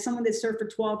that as someone that served for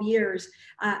 12 years,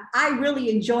 I really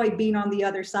enjoy being on the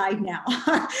other side now,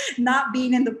 not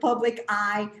being in the public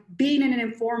eye, being in an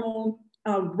informal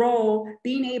role,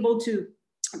 being able to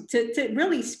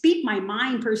really speak my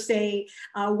mind per se,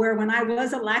 where when I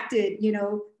was elected,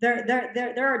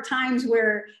 there are times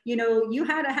where, you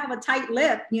had to have a tight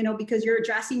lip, because you're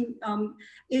addressing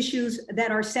issues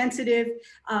that are sensitive.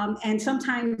 And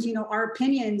sometimes, our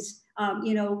opinions,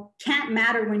 can't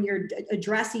matter when you're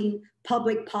addressing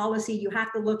public policy. You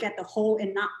have to look at the whole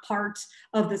and not parts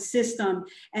of the system.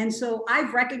 And so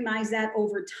I've recognized that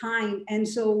over time. And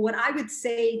so what I would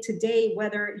say today,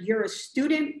 whether you're a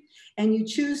student and you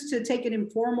choose to take an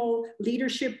informal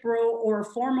leadership role or a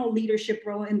formal leadership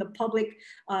role in the public,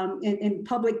 in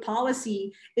public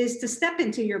policy, is to step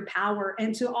into your power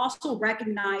and to also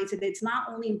recognize that it's not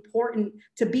only important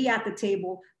to be at the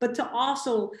table, but to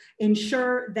also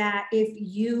ensure that if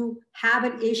you have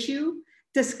an issue,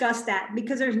 discuss that,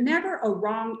 because there's never a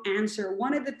wrong answer.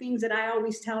 One of the things that I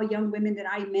always tell young women that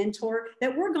I mentor,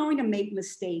 that we're going to make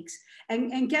mistakes.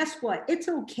 And guess what? It's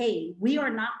okay. We are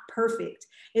not perfect.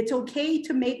 It's okay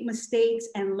to make mistakes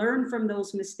and learn from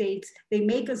those mistakes. They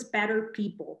make us better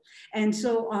people. And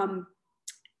so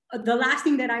the last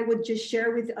thing that I would just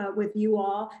share with you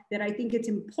all that I think it's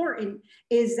important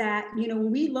is that,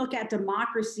 when we look at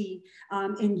democracy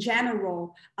in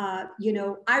general,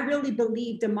 I really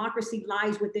believe democracy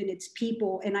lies within its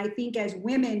people. And I think as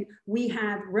women, we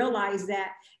have realized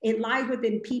that it lies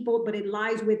within people, but it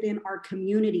lies within our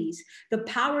communities. The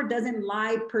power doesn't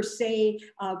lie per se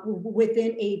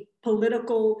within a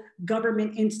political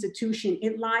government institution.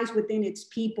 It lies within its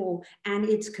people and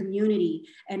its community.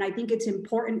 And I think it's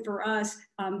important for us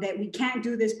that we can't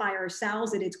do this by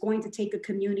ourselves, that it's going to take a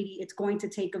community, it's going to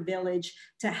take a village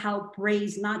to help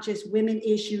raise not just women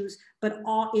issues, but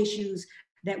all issues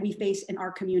that we face in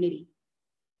our community.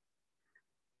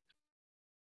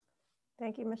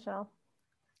 Thank you, Michele.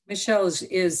 Michele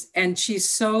is and she's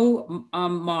so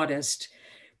modest,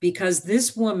 because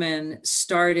this woman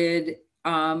started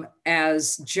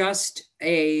as just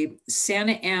a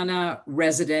Santa Ana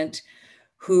resident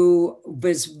who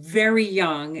was very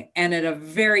young and at a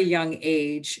very young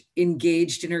age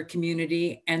engaged in her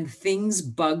community, and things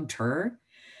bugged her.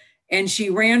 And she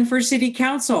ran for city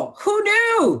council. Who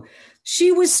knew?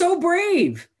 She was so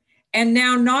brave. And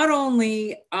now not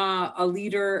only a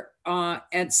leader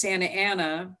at Santa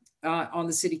Ana on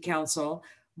the city council,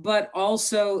 but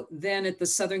also then at the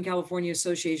Southern California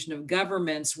Association of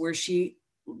Governments, where she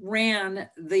ran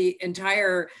the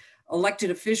entire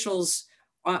elected officials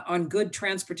on good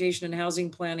transportation and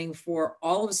housing planning for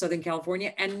all of Southern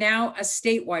California, and now a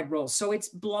statewide role. So it's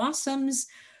blossoms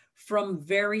from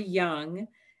very young,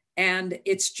 and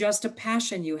it's just a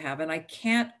passion you have. And I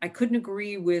couldn't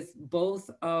agree with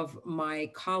both of my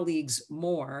colleagues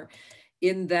more,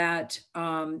 in that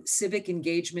civic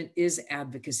engagement is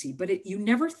advocacy, but you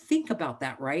never think about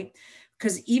that, right?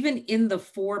 Because even in the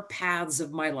 4 paths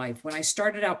of my life, when I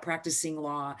started out practicing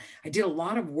law, I did a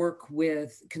lot of work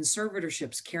with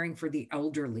conservatorships, caring for the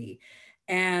elderly.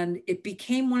 And it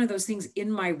became one of those things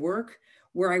in my work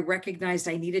where I recognized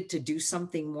I needed to do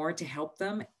something more to help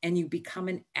them. And you become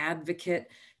an advocate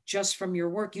just from your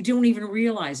work. You don't even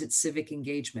realize it's civic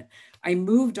engagement. I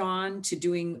moved on to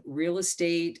doing real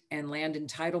estate and land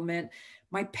entitlement.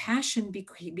 My passion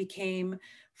became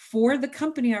for the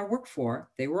company I work for.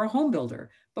 They were a home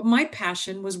builder, but my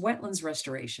passion was wetlands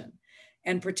restoration.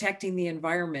 and protecting the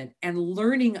environment and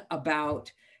learning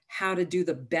about how to do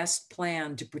the best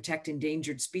plan to protect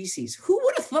endangered species. Who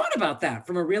would have thought about that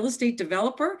from a real estate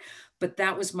developer? But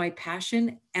that was my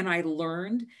passion, and I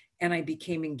learned and I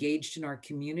became engaged in our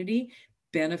community,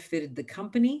 benefited the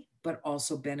company, but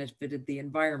also benefited the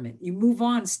environment. You move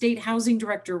on, state housing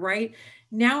director, right?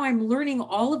 Now I'm learning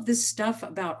all of this stuff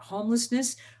about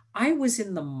homelessness. I was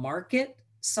in the market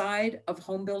side of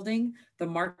home building, the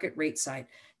market rate side.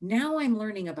 Now I'm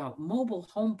learning about mobile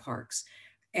home parks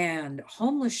and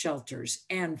homeless shelters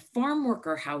and farm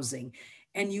worker housing.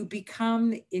 And you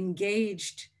become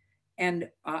engaged and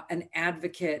an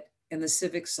advocate in the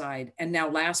civic side. And now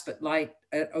last but like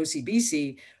at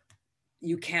OCBC,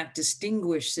 you can't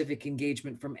distinguish civic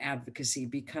engagement from advocacy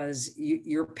because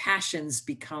your passions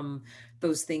become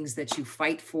those things that you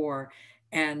fight for.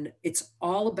 And it's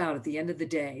all about, at the end of the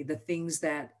day, the things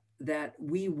that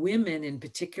we women in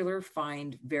particular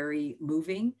find very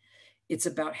moving. It's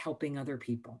about helping other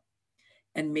people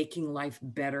and making life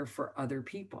better for other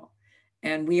people.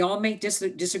 And we all may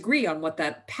disagree on what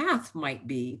that path might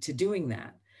be to doing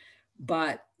that.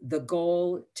 But the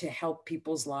goal to help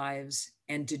people's lives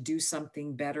and to do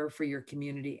something better for your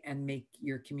community and make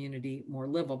your community more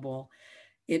livable,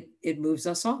 it moves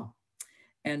us all.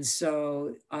 And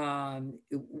so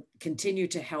continue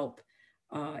to help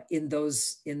in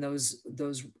those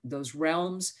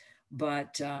realms,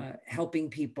 but helping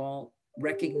people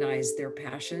recognize their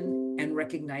passion and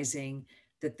recognizing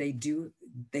that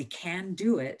they can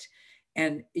do it.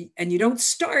 And you don't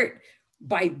start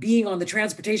by being on the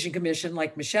Transportation Commission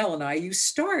like Michele and I. You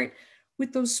start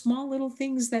with those small little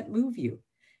things that move you.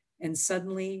 And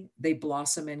suddenly they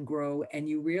blossom and grow, and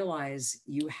you realize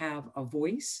you have a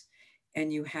voice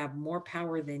and you have more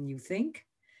power than you think,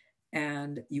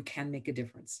 and you can make a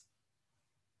difference.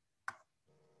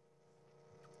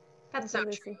 That's so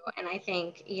true. And I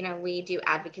think, you know, we do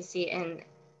advocacy in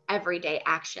everyday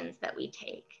actions that we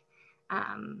take.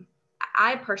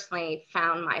 I personally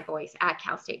found my voice at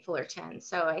Cal State Fullerton.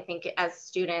 So I think as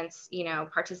students, you know,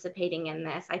 participating in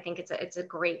this, I think it's a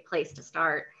great place to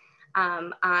start.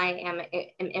 I am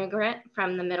an immigrant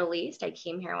from the Middle East. I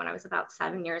came here when I was about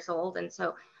 7 years old. And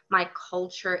so my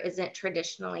culture isn't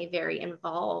traditionally very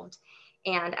involved.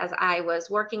 And as I was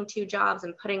working 2 jobs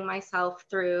and putting myself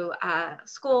through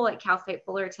school at Cal State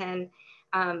Fullerton,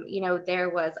 you know, there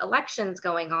was elections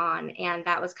going on. And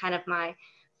that was kind of my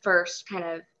first kind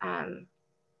of,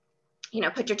 you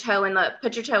know, put your toe in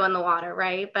the water,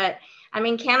 right? But I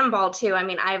mean, cannonball too. I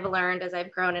mean, I've learned as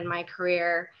I've grown in my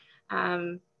career,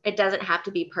 it doesn't have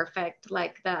to be perfect.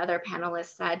 Like the other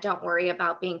panelists said, don't worry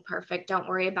about being perfect. Don't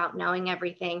worry about knowing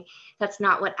everything. That's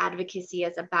not what advocacy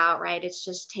is about, right? It's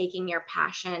just taking your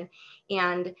passion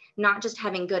and not just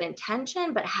having good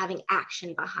intention, but having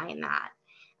action behind that.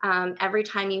 Every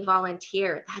time you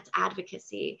volunteer, that's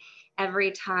advocacy.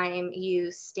 Every time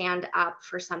you stand up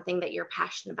for something that you're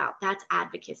passionate about, that's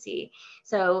advocacy.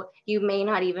 So you may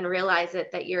not even realize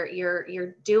it that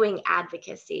you're doing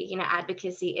advocacy. You know,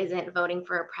 advocacy isn't voting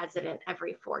for a president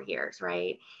every 4 years,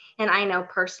 right? And I know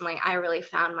personally, I really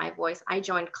found my voice. I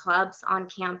joined clubs on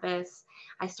campus.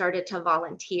 I started to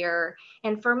volunteer.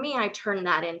 And for me, I turned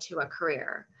that into a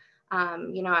career.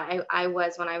 You know, I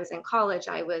was, when I was in college,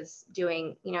 I was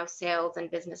doing, you know, sales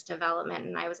and business development,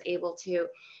 and I was able to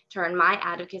turn my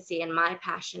advocacy and my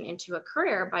passion into a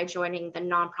career by joining the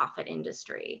nonprofit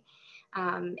industry.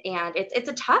 And it's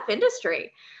a tough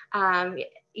industry,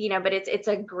 you know, but it's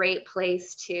a great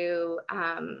place to,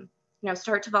 you know,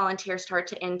 start to volunteer, start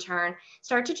to intern,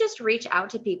 start to just reach out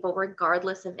to people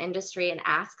regardless of industry and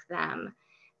ask them,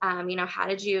 you know, how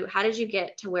did you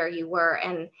get to where you were?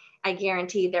 And I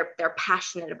guarantee they're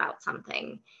passionate about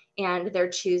something, and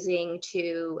they're choosing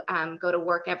to go to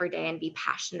work every day and be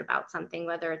passionate about something,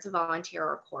 whether it's a volunteer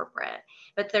or corporate.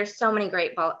 But there's so many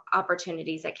great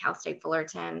opportunities at Cal State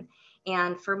Fullerton.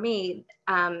 And for me,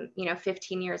 you know,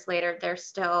 15 years later, they're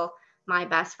still my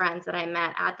best friends that I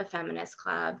met at the Feminist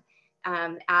Club,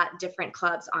 at different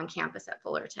clubs on campus at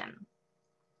Fullerton.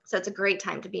 So it's a great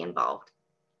time to be involved.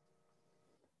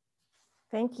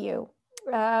 Thank you.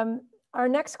 Our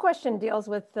next question deals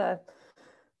with the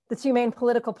 2 main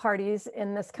political parties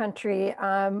in this country.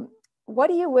 What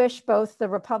do you wish both the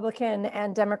Republican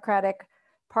and Democratic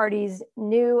parties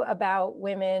knew about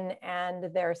women and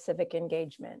their civic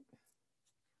engagement?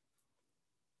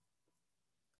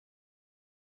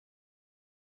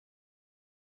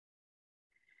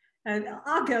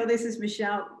 I'll go. This is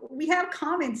Michelle. We have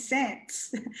common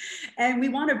sense and we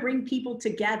want to bring people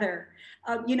together.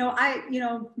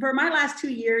 For my last 2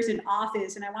 years in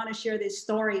office, and I want to share this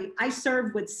story, I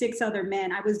served with 6 other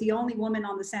men. I was the only woman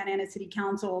on the Santa Ana City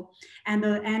Council, and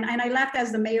I left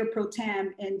as the mayor pro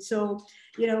tem. And so,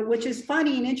 which is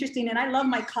funny and interesting. And I love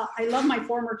my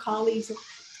former colleagues,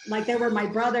 like they were my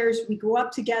brothers. We grew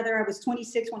up together. I was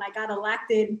 26 when I got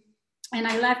elected, and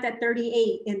I left at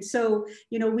 38. And so,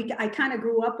 I kind of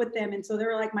grew up with them. And so they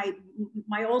were like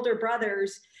my older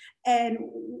brothers. And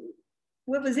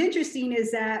what was interesting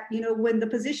is that, when the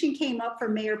position came up for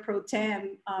Mayor Pro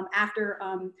Tem, after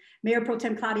Mayor Pro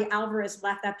Tem Claudia Alvarez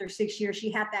left after 6 years,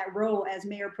 she had that role as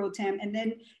Mayor Pro Tem. And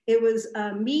then it was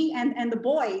me and the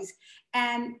boys.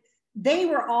 And they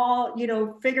were all,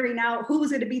 figuring out who was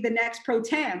going to be the next Pro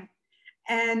Tem.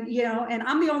 And, and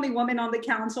I'm the only woman on the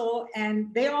council,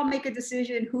 and they all make a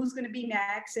decision who's going to be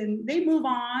next, and they move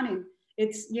on. And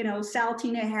it's, Sal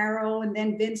Tinajero, and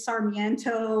then Vince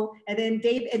Sarmiento, and then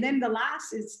Dave. And then the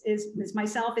last is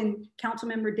myself and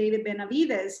Councilmember David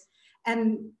Benavides.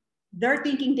 And they're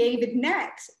thinking David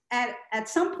next. At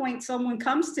some point, someone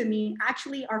comes to me,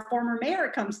 actually our former mayor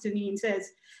comes to me and says,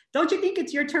 "Don't you think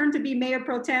it's your turn to be Mayor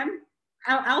Pro Tem?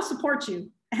 I'll support you."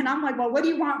 And I'm like, "Well, what do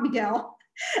you want, Miguel?"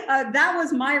 That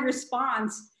was my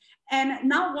response. And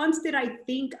not once did I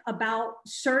think about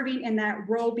serving in that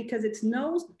role, because it's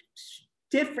no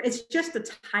different. It's just a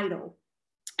title.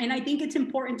 And I think it's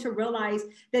important to realize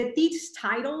that these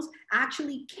titles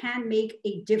actually can make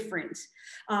a difference,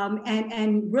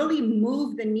 and really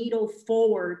move the needle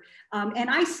forward. And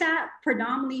I sat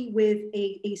predominantly with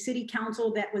a city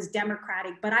council that was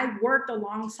Democratic, but I worked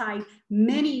alongside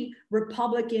many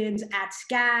Republicans at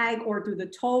SCAG or through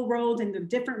the toll roads and the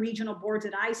different regional boards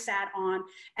that I sat on.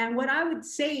 And what I would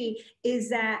say is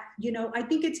that, I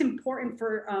think it's important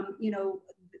for,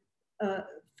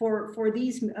 for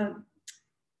these,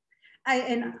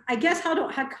 I guess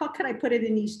how could I put it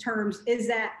in these terms, is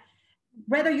that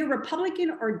whether you're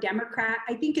Republican or Democrat,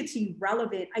 I think it's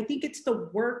irrelevant. I think it's the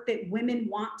work that women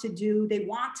want to do. They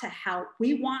want to help.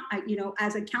 We want,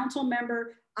 as a council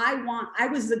member, I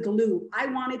was the glue. I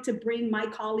wanted to bring my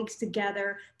colleagues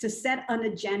together to set an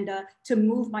agenda to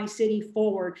move my city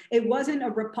forward. It wasn't a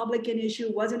Republican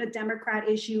issue, wasn't a Democrat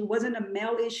issue, wasn't a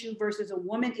male issue versus a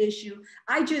woman issue.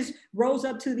 I just rose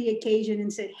up to the occasion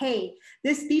and said, hey,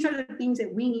 these are the things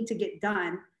that we need to get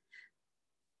done.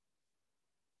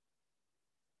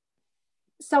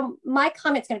 So my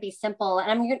comment's going to be simple, and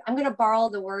I'm going to borrow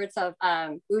the words of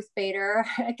Ruth Bader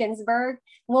Ginsburg.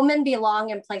 Women belong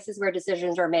in places where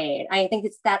decisions are made. I think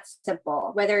it's that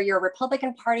simple. Whether you're a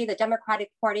Republican Party, the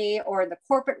Democratic Party, or the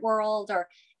corporate world, or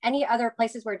any other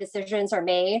places where decisions are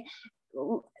made,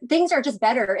 things are just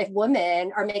better if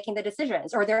women are making the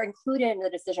decisions, or they're included in the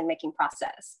decision-making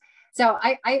process. So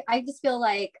I just feel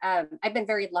like I've been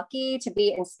very lucky to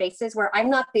be in spaces where I'm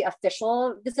not the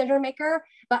official decision maker,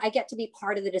 but I get to be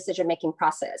part of the decision-making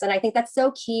process. And I think that's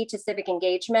so key to civic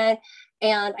engagement.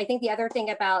 And I think the other thing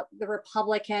about the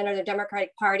Republican or the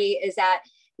Democratic Party is that,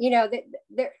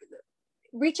 they're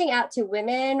reaching out to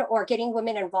women or getting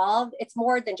women involved. It's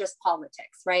more than just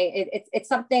politics, right? It's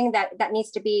something that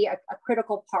needs to be a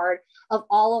critical part of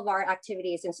all of our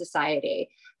activities in society.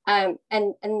 And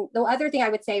the other thing I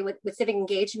would say with civic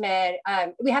engagement,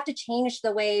 we have to change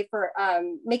the way for,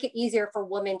 make it easier for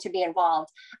women to be involved.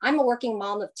 I'm a working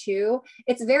mom of 2.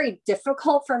 It's very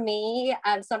difficult for me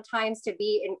sometimes to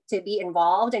be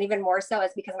involved, and even more so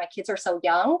as because my kids are so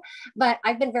young. But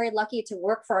I've been very lucky to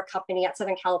work for a company at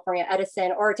Southern California Edison,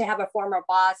 or to have a former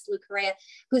boss, Lou Correa,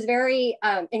 who's very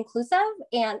inclusive.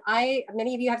 And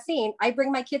many of you have seen, I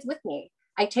bring my kids with me.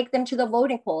 I take them to the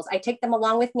voting polls. I take them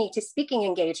along with me to speaking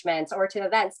engagements or to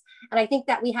events. And I think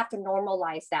that we have to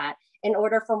normalize that in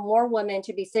order for more women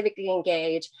to be civically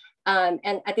engaged. And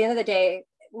at the end of the day,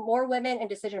 more women in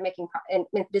decision-making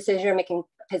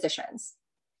positions.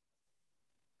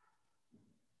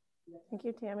 Thank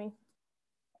you, Tammy.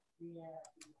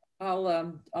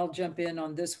 I'll jump in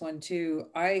on this one too.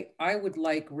 I would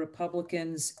like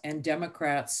Republicans and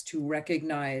Democrats to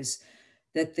recognize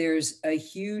that there's a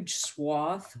huge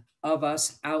swath of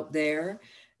us out there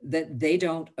that they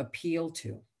don't appeal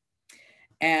to.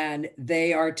 And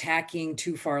they are tacking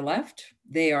too far left.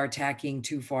 They are tacking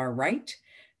too far right.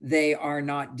 They are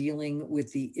not dealing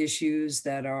with the issues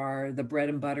that are the bread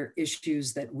and butter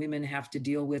issues that women have to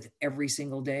deal with every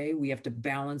single day. We have to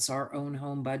balance our own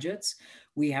home budgets.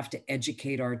 We have to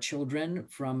educate our children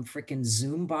from frickin'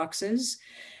 Zoom boxes.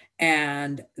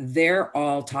 And they're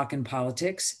all talking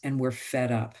politics, and we're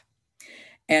fed up.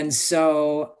 And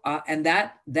so, and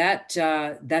that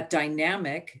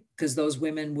dynamic because those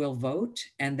women will vote,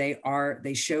 and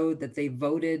they showed that they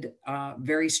voted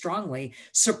very strongly,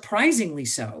 surprisingly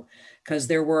so, because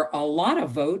there were a lot of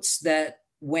votes that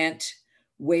went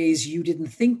ways you didn't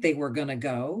think they were going to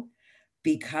go,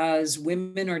 because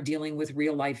women are dealing with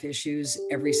real life issues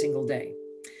every single day.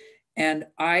 And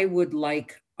I would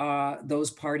like those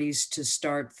parties to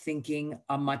start thinking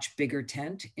a much bigger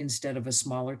tent instead of a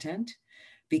smaller tent,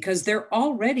 because they're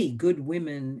already good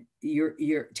women.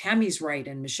 Tammy's right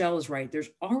and Michelle is right. There's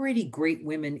already great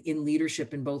women in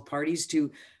leadership in both parties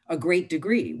to a great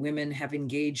degree. Women have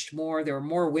engaged more. There are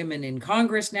more women in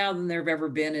Congress now than there have ever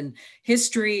been in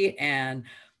history. And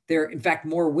there are, in fact,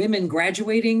 more women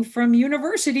graduating from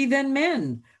university than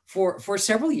men for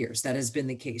several years. That has been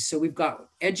the case. So we've got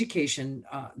education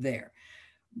there.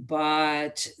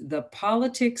 But the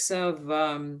politics of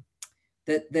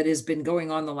that has been going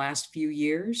on the last few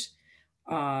years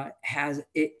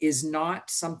is not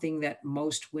something that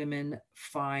most women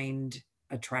find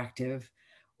attractive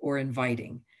or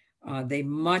inviting. They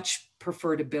much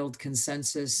prefer to build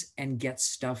consensus and get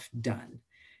stuff done.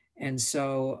 And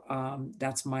so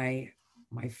that's my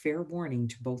fair warning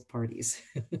to both parties.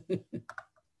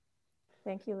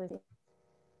 Thank you, Lucy.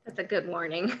 That's a good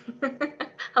warning.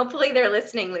 Hopefully they're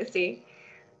listening, Lucy.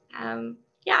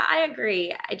 Yeah, I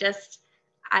agree.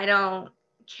 I don't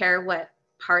care what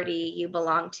party you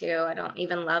belong to. I don't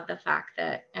even love the fact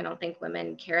that I don't think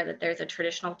women care that there's a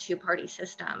traditional two-party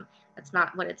system. That's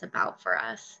not what it's about for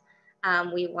us.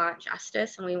 We want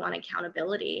justice and we want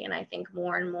accountability. And I think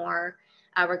more and more,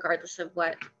 regardless of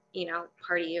what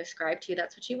party you ascribe to,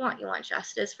 that's what you want. You want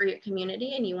justice for your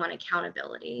community and you want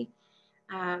accountability.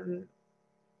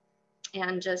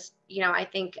 And just, I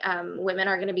think women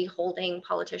are going to be holding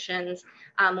politicians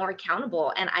more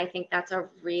accountable. And I think that's a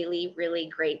really, really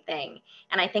great thing.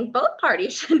 And I think both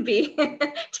parties should be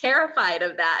terrified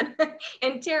of that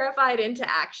and terrified into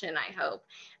action, I hope.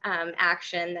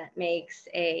 Action that makes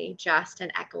a just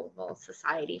and equitable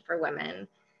society for women.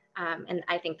 And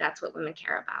I think that's what women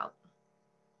care about.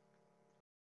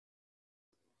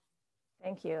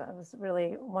 Thank you. That was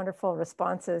really wonderful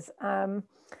responses.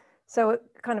 So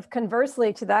kind of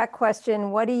conversely to that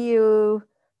question, what do you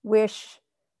wish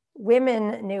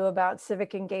women knew about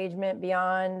civic engagement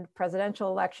beyond presidential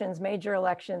elections, major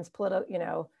elections,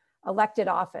 elected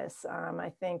office?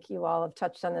 I think you all have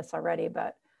touched on this already,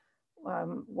 but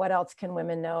what else can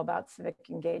women know about civic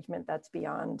engagement that's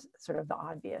beyond sort of the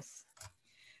obvious?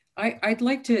 I'd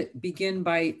like to begin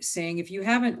by saying, if you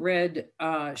haven't read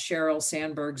Sheryl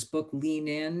Sandberg's book, Lean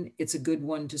In, it's a good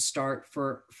one to start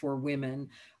for women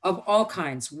of all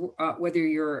kinds, whether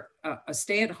you're a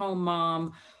stay-at-home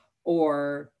mom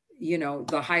or,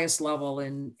 the highest level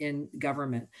in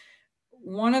government.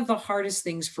 One of the hardest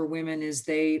things for women is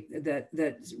that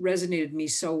resonated with me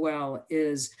so well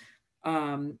is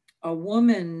a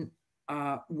woman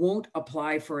won't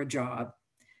apply for a job,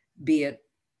 be it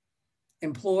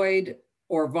employed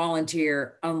or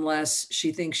volunteer, unless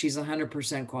she thinks she's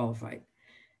 100% qualified.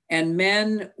 And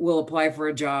men will apply for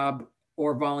a job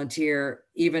or volunteer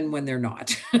even when they're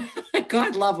not.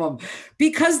 God love them,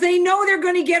 because they know they're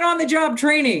going to get on the job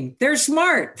training. They're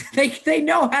smart. They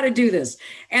know how to do this.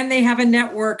 And they have a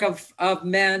network of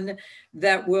men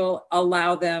that will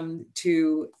allow them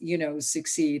to,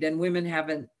 succeed. And women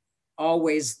haven't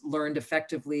always learned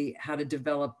effectively how to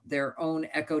develop their own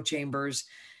echo chambers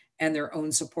and their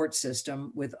own support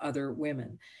system with other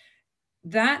women.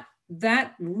 That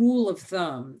rule of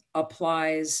thumb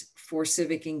applies for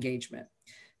civic engagement,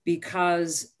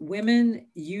 because women,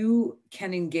 you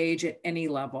can engage at any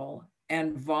level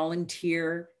and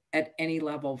volunteer at any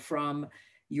level, from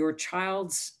your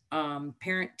child's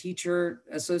parent-teacher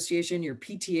association, your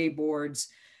PTA boards,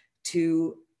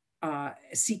 to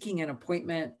seeking an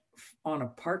appointment on a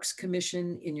parks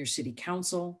commission in your city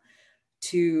council,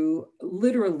 to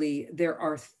literally, there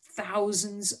are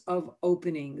thousands of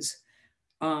openings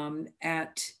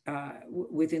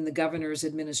within the governor's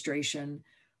administration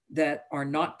that are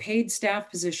not paid staff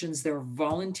positions. They're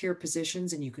volunteer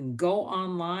positions, and you can go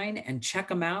online and check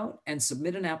them out and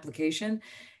submit an application.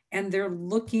 And they're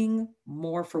looking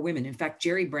more for women. In fact,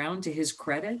 Jerry Brown, to his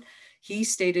credit, he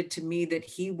stated to me that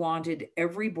he wanted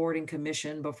every board and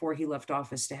commission before he left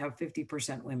office to have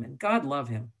 50% women. God love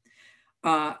him.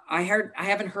 I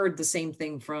haven't heard the same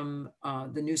thing from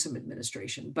the Newsom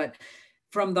administration, but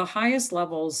from the highest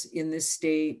levels in this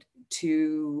state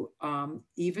to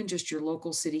even just your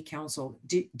local city council,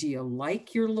 do you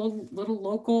like your little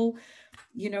local,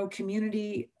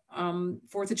 community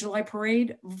 4th of July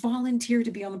parade? Volunteer to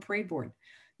be on the parade board.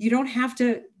 You don't have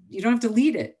to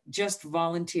lead it, just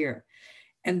volunteer.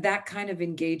 And that kind of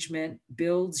engagement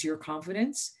builds your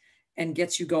confidence and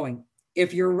gets you going.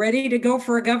 If you're ready to go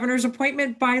for a governor's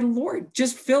appointment, by Lord,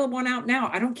 just fill one out now.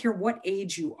 I don't care what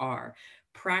age you are.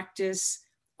 Practice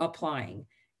applying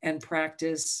and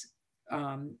practice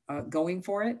going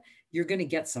for it. You're going to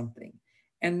get something.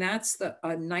 And that's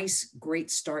a nice,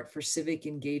 great start for civic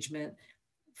engagement.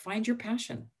 Find your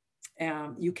passion.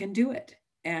 You can do it.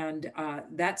 And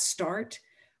that start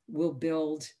will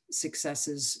build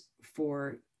successes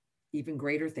for even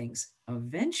greater things.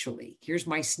 Eventually,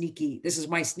 this is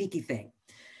my sneaky thing.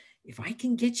 If I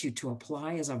can get you to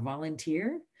apply as a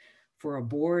volunteer for a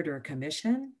board or a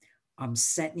commission, I'm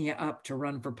setting you up to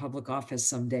run for public office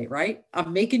someday, right?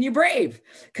 I'm making you brave,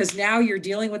 because now you're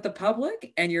dealing with the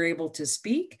public and you're able to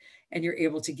speak and you're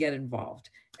able to get involved.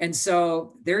 And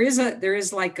so there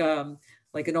is like an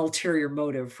ulterior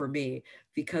motive for me,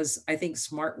 because I think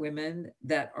smart women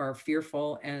that are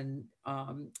fearful and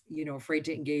afraid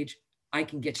to engage, I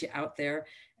can get you out there.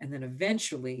 And then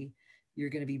eventually you're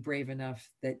going to be brave enough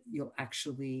that you'll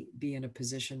actually be in a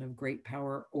position of great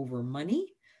power over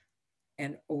money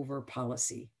and over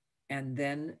policy. And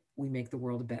then we make the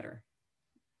world better.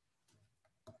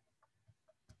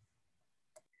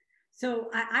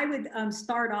 So I would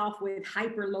start off with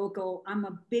hyperlocal. I'm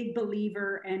a big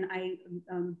believer, and I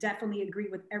definitely agree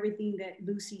with everything that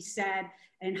Lucy said.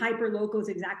 And hyperlocal is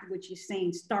exactly what you're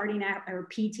saying. Starting at our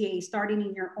PTA, starting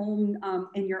in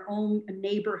your own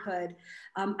neighborhood.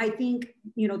 I think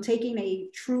taking a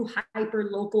true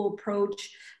hyperlocal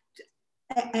approach,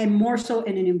 and more so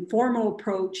in an informal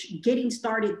approach, getting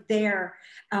started there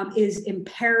is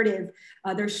imperative.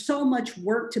 There's so much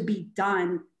work to be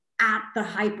done at the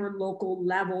hyper-local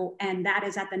level, and that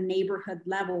is at the neighborhood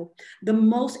level. The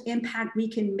most impact we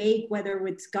can make, whether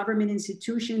it's government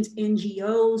institutions,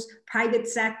 NGOs, private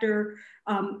sector,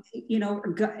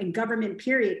 and government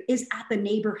period, is at the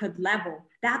neighborhood level.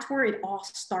 That's where it all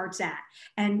starts at.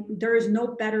 And there is no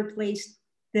better place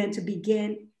than to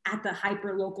begin at the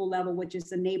hyper-local level, which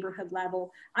is the neighborhood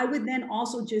level. I would then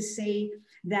also just say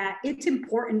that it's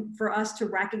important for us to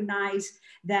recognize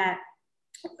that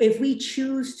if we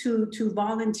choose to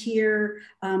volunteer,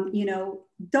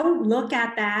 don't look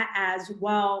at that as,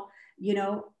 well,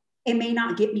 it may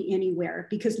not get me anywhere,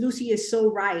 because Lucy is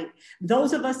so right.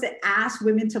 Those of us that ask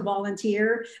women to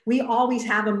volunteer, we always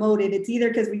have a motive. It's either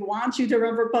because we want you to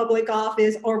run for public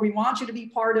office, or we want you to be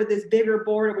part of this bigger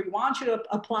board, or we want you to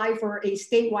apply for a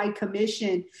statewide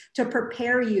commission to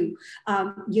prepare you.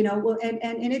 And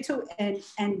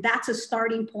that's a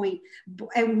starting point.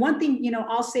 And one thing,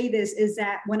 I'll say this, is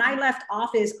that when I left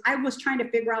office, I was trying to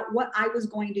figure out what I was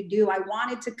going to do. I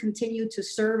wanted to continue to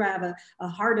serve. I have a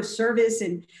heart of service,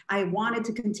 and I wanted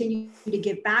to continue to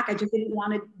give back. I just didn't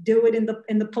want to do it in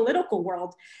the political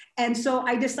world. And so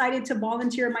I decided to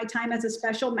volunteer my time as a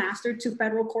special master to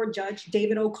federal court judge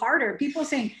David O. Carter. People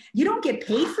saying, you don't get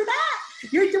paid for that?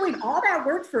 You're doing all that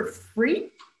work for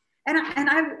free? And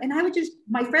I would just,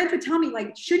 my friends would tell me,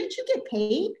 like, shouldn't you get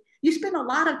paid? You spend a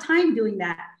lot of time doing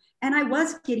that. And I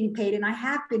was getting paid, and I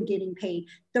have been getting paid.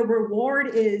 The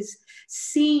reward is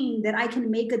seeing that I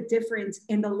can make a difference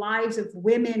in the lives of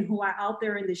women who are out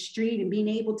there in the street, and being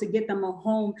able to get them a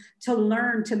home, to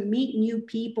learn, to meet new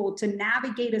people, to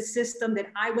navigate a system that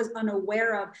I was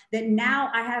unaware of, that now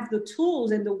I have the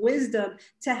tools and the wisdom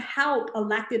to help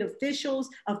elected officials,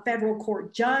 a federal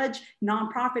court judge,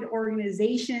 nonprofit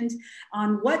organizations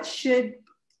on what should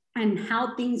and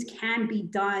how things can be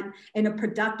done in a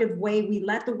productive way. We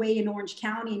led the way in Orange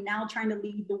County, and now trying to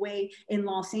lead the way in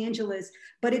Los Angeles.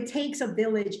 But it takes a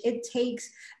village. It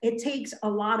takes a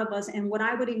lot of us. And what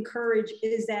I would encourage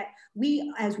is that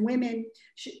we as women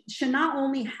should not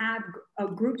only have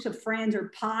groups of friends,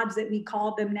 or pods that we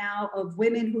call them now, of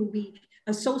women who we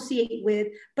associate with,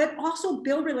 but also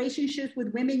build relationships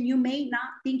with women you may not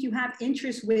think you have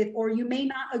interest with, or you may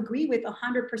not agree with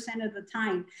 100% of the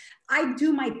time. I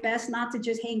do my best not to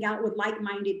just hang out with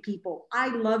like-minded people. I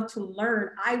love to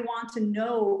learn. I want to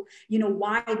know,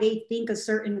 why they think a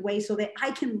certain way, so that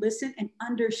I can listen and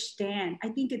understand. I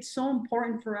think it's so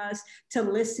important for us to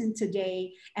listen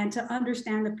today and to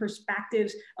understand the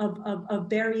perspectives of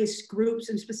various groups,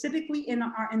 and specifically in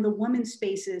the women's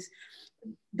spaces.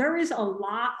 There is a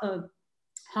lot of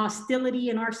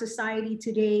hostility in our society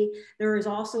today. There is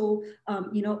also, a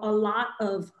lot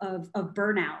of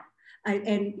burnout.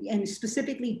 And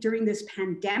specifically during this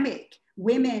pandemic,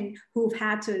 women who've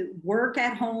had to work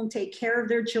at home, take care of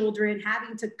their children,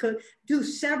 having to cook, do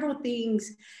several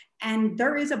things. And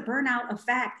there is a burnout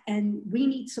effect, and we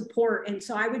need support. And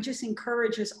so I would just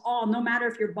encourage us all, no matter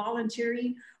if you're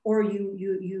volunteering or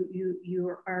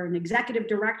you are an executive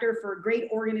director for a great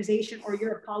organization, or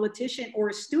you're a politician or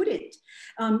a student,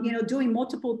 doing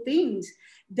multiple things,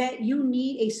 that you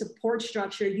need a support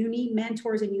structure, you need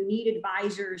mentors, and you need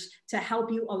advisors to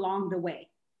help you along the way.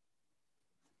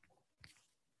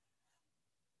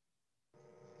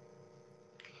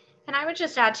 And I would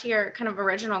just add to your kind of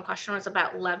original question was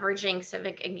about leveraging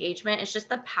civic engagement. It's just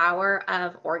the power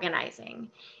of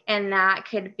organizing. And that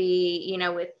could be,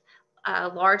 with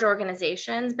large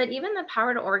organizations, but even the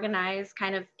power to organize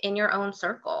kind of in your own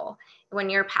circle when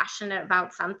you're passionate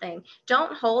about something.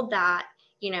 Don't hold that,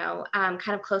 kind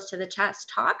of close to the chest.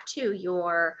 Talk to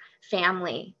your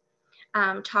family.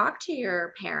 Talk to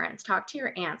your parents, talk to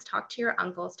your aunts, talk to your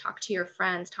uncles, talk to your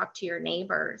friends, talk to your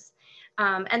neighbors.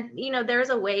 And there's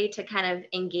a way to kind of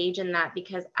engage in that,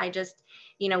 because I just,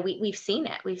 we've seen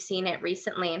it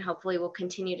recently, and hopefully we'll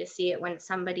continue to see it when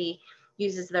somebody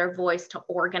uses their voice to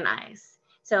organize.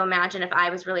 So imagine if I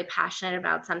was really passionate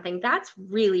about something, that's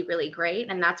really, really great.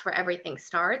 And that's where everything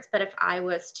starts. But if I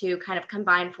was to kind of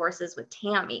combine forces with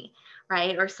Tammy,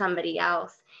 right, or somebody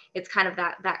else, it's kind of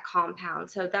that compound.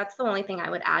 So that's the only thing I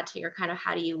would add to your kind of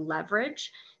how do you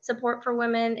leverage support for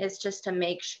women, is just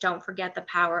to don't forget the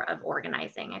power of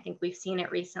organizing. I think we've seen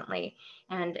it recently,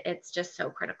 and it's just so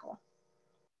critical.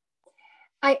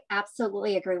 I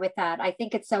absolutely agree with that. I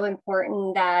think it's so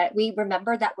important that we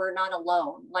remember that we're not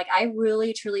alone. Like, I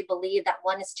really, truly believe that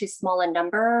one is too small a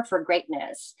number for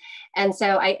greatness. And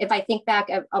so if I think back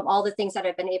of all the things that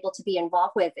I've been able to be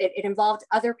involved with, it involved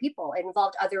other people, it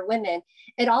involved other women.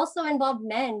 It also involved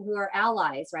men who are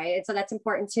allies, right? And so that's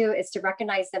important too, is to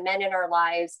recognize the men in our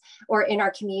lives or in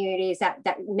our communities that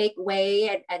make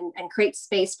way and create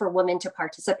space for women to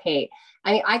participate.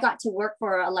 I mean, I got to work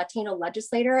for a Latino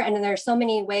legislator, and then there's so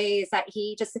many ways that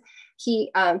he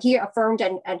affirmed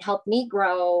and helped me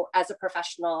grow as a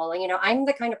professional. I'm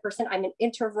the kind of person, I'm an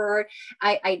introvert.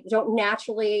 I don't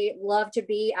naturally love to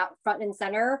be out front and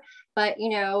center, but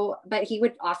he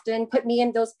would often put me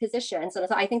in those positions. And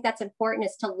so I think that's important,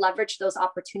 is to leverage those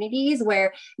opportunities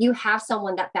where you have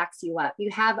someone that backs you up.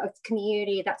 You have a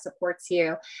community that supports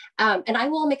you. And I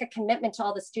will make a commitment to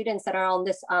all the students that are on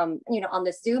this, on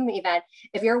this Zoom event.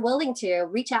 If you're willing to,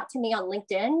 reach out to me on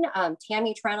LinkedIn,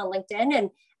 Tammy Tran on LinkedIn,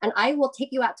 and I will take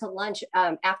you out to lunch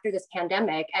after this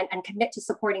pandemic and commit to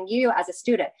supporting you as a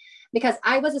student. Because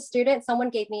I was a student, someone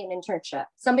gave me an internship.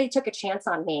 Somebody took a chance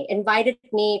on me, invited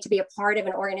me to be a part of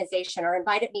an organization, or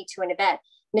invited me to an event.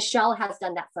 Michele has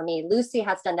done that for me. Lucy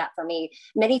has done that for me.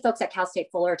 Many folks at Cal State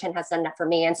Fullerton has done that for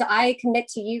me. And so I commit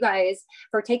to you guys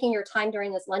for taking your time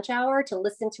during this lunch hour to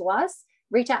listen to us.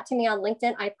 Reach out to me on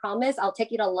LinkedIn. I promise I'll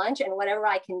take you to lunch and whatever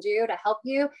I can do to help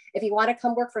you. If you want to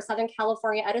come work for Southern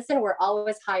California Edison, we're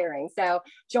always hiring. So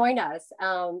join us.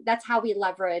 That's how we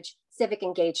leverage civic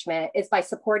engagement, is by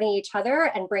supporting each other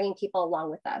and bringing people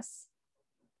along with us.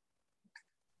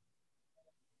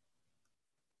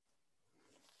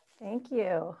 Thank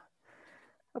you.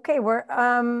 Okay, we're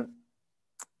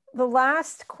the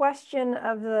last question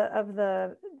of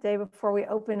the day before we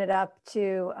open it up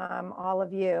to all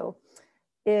of you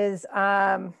is,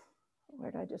 where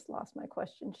did I just lost my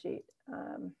question sheet?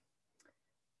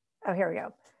 Oh, here we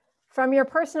go. From your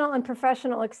personal and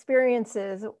professional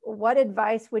experiences, what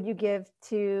advice would you give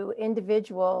to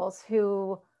individuals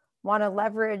who want to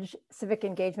leverage civic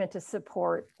engagement to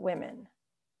support women?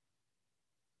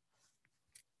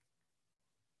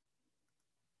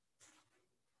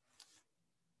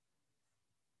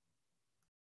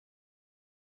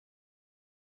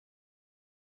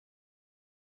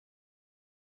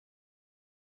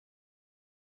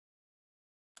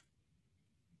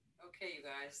 Okay, you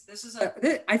guys,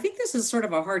 I think this is sort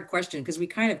of a hard question, because we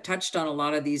kind of touched on a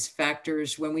lot of these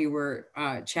factors when we were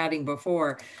chatting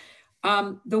before.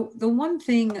 The one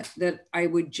thing that I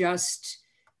would just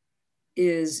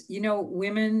is,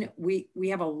 women, we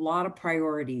have a lot of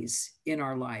priorities in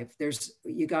our life.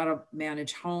 You got to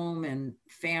manage home and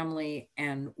family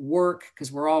and work,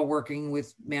 because we're all working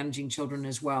with managing children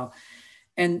as well.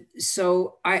 And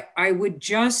so I would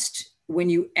just, when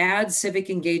you add civic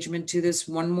engagement to this,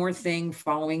 one more thing,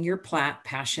 following your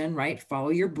passion, right? Follow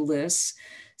your bliss,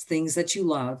 things that you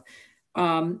love.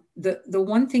 The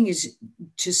one thing is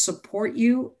to support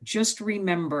you. Just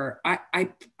remember,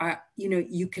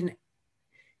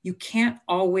 you can't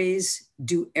always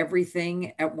do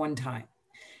everything at one time.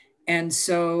 And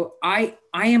so I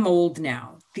am old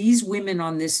now. These women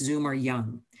on this Zoom are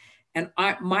young. And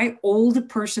my old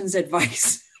person's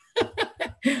advice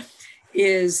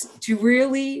is to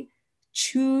really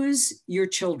choose your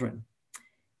children.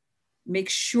 make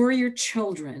sure your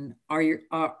children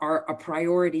are a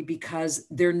priority, because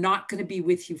they're not going to be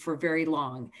with you for very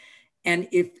long. And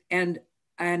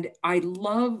I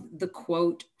love the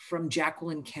quote from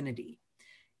Jacqueline Kennedy: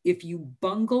 if you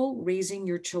bungle raising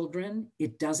your children,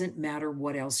 it doesn't matter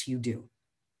what else you do.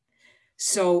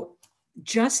 So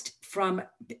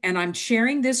and I'm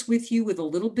sharing this with you with a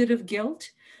little bit of guilt,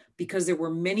 because there were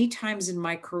many times in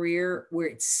my career where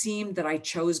it seemed that I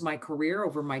chose my career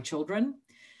over my children.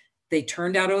 They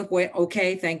turned out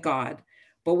okay, thank God.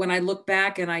 But when I look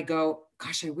back and I go,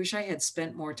 gosh, I wish I had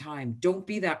spent more time. Don't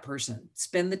be that person.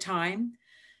 Spend the time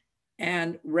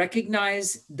and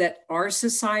recognize that our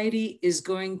society is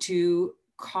going to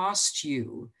cost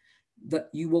you.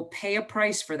 You will pay a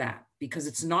price for that, because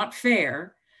it's not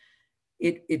fair.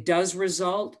 It does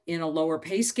result in a lower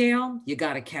pay scale. You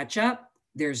got to catch up.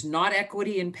 There's not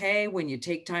equity in pay when you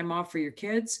take time off for your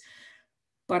kids.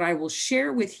 But I will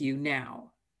share with you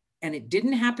now, and it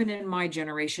didn't happen in my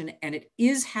generation, and it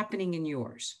is happening in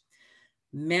yours.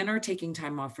 Men are taking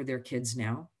time off for their kids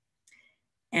now.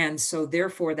 And so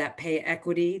therefore that pay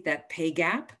equity, that pay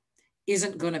gap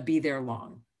isn't going to be there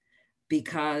long,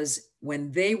 because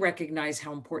when they recognize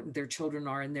how important their children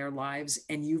are in their lives,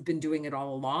 and you've been doing it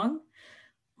all along,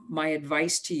 my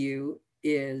advice to you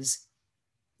is,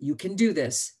 you can do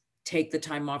this. Take the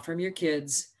time off from your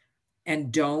kids,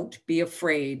 and don't be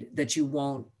afraid that you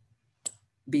won't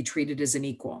be treated as an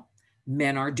equal.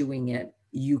 Men are doing it.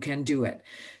 You can do it.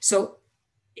 So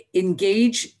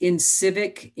engage in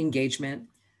civic engagement,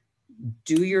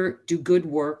 do good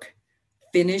work,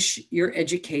 finish your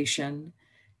education,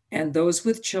 and those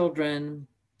with children,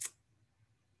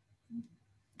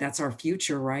 that's our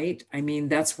future, right? I mean,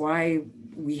 that's why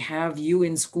we have you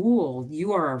in school.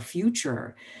 You are our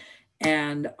future.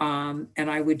 And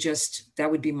I would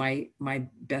that would be my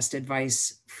best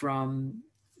advice from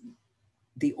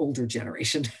the older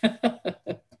generation.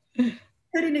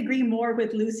 Couldn't agree more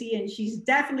with Lucy, and she's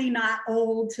definitely not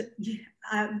old,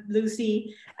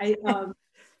 Lucy.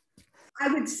 I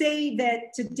would say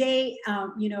that today,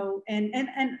 you know, and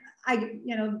I,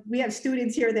 you know, we have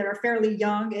students here that are fairly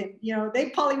young, and, you know,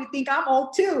 they probably think I'm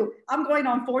old too. I'm going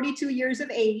on 42 years of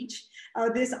age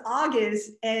this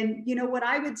August. And, you know, what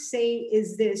I would say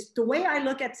is this: the way I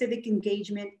look at civic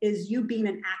engagement is you being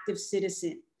an active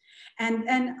citizen.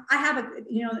 And I have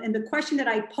you know, and the question that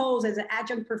I pose as an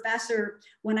adjunct professor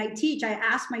when I teach, I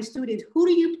ask my students, who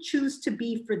do you choose to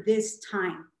be for this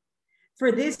time?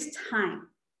 For this time.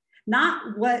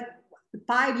 Not what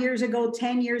 5 years ago,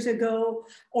 10 years ago,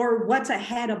 or what's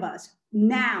ahead of us.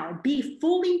 Now, be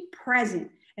fully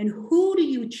present. And who do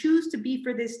you choose to be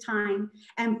for this time?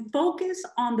 And focus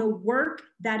on the work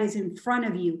that is in front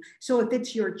of you. So if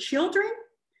it's your children,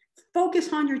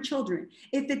 focus on your children.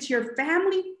 If it's your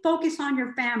family, focus on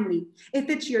your family. If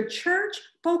it's your church,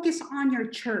 focus on your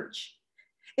church.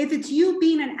 If it's you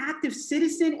being an active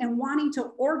citizen and wanting to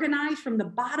organize from the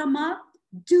bottom up,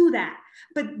 do that,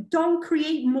 but don't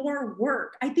create more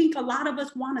work. I think a lot of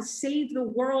us want to save the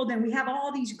world, and we have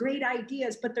all these great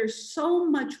ideas, but there's so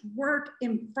much work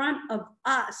in front of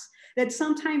us that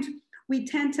sometimes we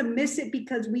tend to miss it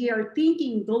because we are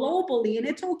thinking globally, and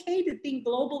it's okay to think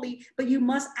globally, but you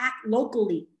must act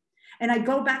locally. And I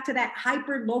go back to that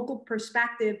hyper local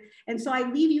perspective. And so I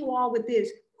leave you all with this: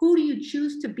 who do you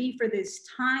choose to be for this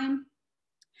time?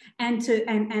 And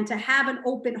to have an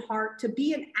open heart, to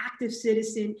be an active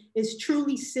citizen is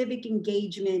truly civic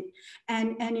engagement,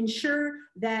 and ensure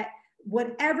that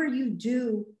whatever you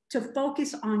do, to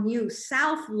focus on you.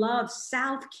 Self-love,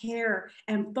 self-care,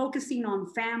 and focusing on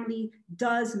family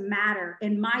does matter.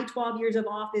 In my 12 years of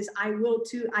office, I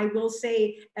will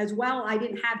say as well, I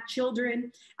didn't have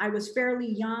children. I was fairly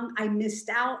young. I missed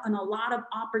out on a lot of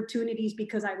opportunities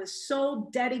because I was so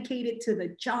dedicated to the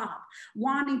job,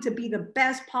 wanting to be the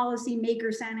best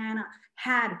policymaker Santa Ana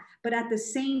had. But at the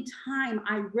same time,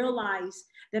 I realized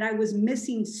that I was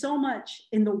missing so much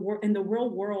in the real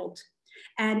world.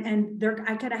 And there,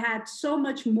 I could have had so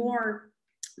much more,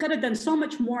 could have done so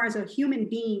much more as a human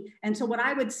being. And so what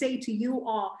I would say to you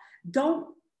all, don't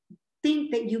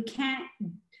think that you can't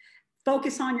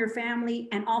focus on your family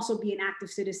and also be an active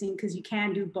citizen, because you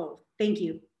can do both. Thank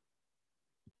you.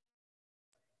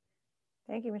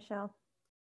 Thank you, Michelle.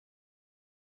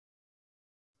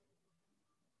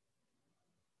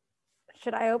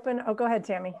 Should I open? Oh, go ahead,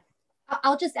 Tammy.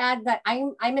 I'll just add that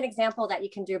I'm an example that you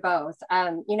can do both.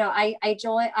 You know, I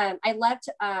left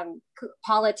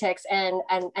politics and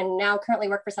now currently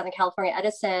work for Southern California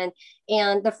Edison.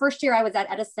 And the first year I was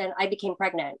at Edison, I became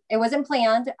pregnant. It wasn't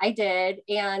planned, I did.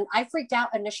 And I freaked out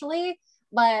initially,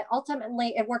 but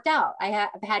ultimately it worked out. I've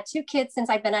had 2 kids since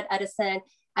I've been at Edison.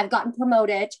 I've gotten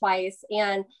promoted twice,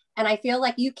 and I feel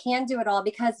like you can do it all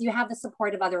because you have the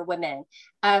support of other women.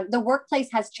 The workplace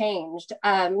has changed.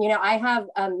 You know, I have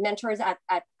mentors at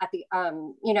the,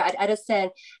 you know, at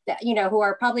Edison that, you know, who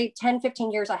are probably 10,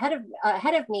 15 years ahead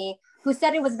of me, who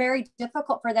said it was very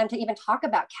difficult for them to even talk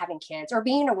about having kids or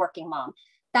being a working mom.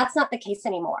 That's not the case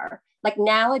anymore. Like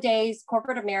nowadays,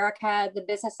 corporate America, the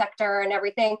business sector and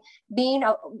everything, being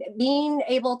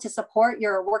able to support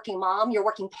your working mom, your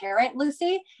working parent,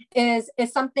 Lucy, is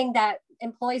something that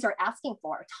employees are asking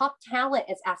for. Top talent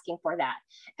is asking for that.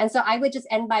 And so I would just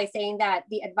end by saying that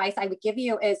the advice I would give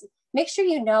you is make sure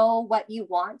you know what you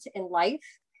want in life.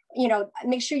 You know,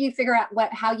 make sure you figure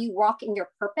out how you walk in your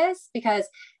purpose, because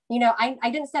you know, I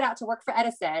didn't set out to work for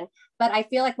Edison, but I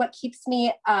feel like what keeps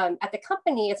me at the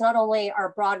company is not only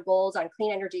our broad goals on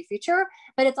clean energy future,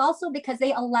 but it's also because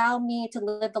they allow me to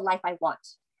live the life I want.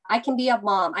 I can be a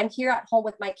mom. I'm here at home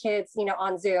with my kids, you know,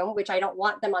 on Zoom, which I don't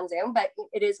want them on Zoom, but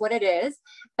it is what it is.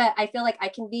 But I feel like I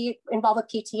can be involved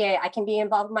with PTA. I can be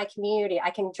involved in my community. I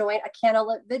can join a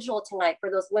candlelit vigil tonight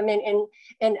for those women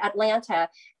in Atlanta.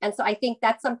 And so I think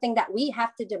that's something that we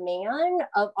have to demand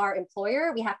of our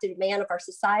employer. We have to demand of our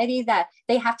society that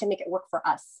they have to make it work for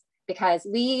us, because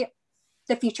the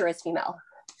future is female.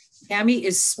 Tammy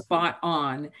is spot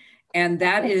on. And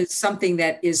that is something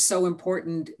that is so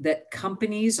important that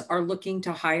companies are looking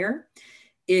to hire,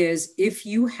 is if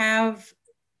you have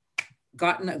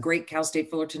gotten a great Cal State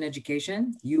Fullerton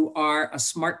education, you are a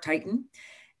smart Titan,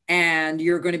 and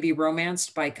you're going to be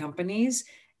romanced by companies,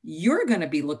 you're going to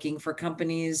be looking for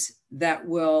companies that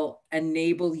will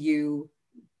enable you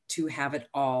to have it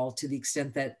all, to the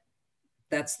extent that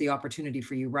that's the opportunity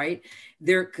for you, right?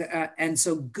 And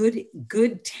so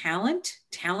good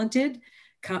talented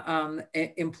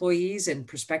employees and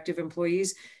prospective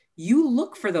employees, you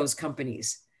look for those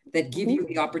companies that give you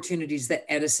the opportunities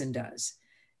that Edison does.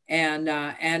 And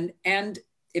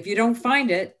if you don't find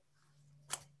it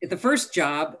at the first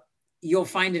job, you'll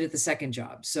find it at the second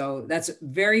job. So that's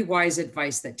very wise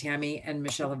advice that Tammy and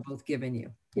Michele have both given you.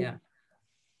 Yeah.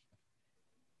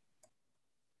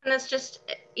 And this just,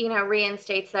 you know,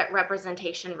 reinstates that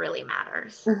representation really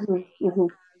matters.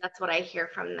 That's what I hear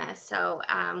from this. So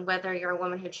whether you're a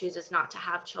woman who chooses not to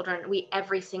have children,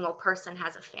 every single person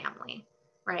has a family,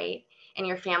 right? And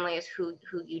your family is who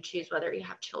you choose, whether you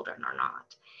have children or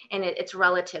not. And it's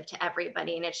relative to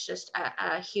everybody. And it's just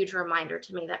a huge reminder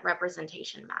to me that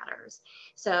representation matters.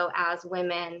 So as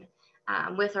women,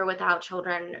 with or without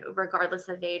children, regardless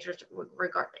of age,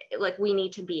 like we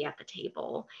need to be at the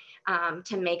table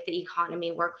to make the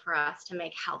economy work for us, to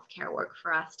make healthcare work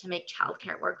for us, to make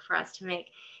childcare work for us, to make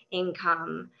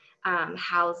income,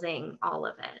 housing, all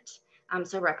of it.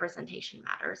 So representation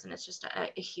matters, and it's just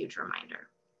a huge reminder.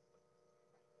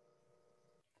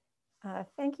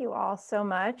 Thank you all so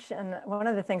much. And one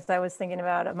of the things I was thinking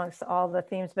about amongst all the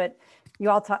themes, but you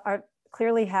all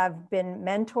clearly have been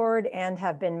mentored and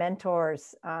have been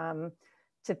mentors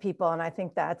to people. And I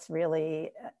think that's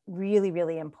really, really,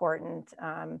 really important.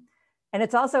 And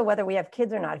it's also whether we have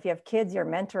kids or not. If you have kids, you're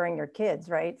mentoring your kids,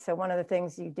 right? So one of the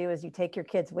things you do is you take your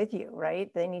kids with you, right?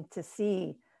 They need to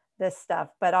see this stuff.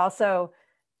 But also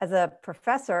as a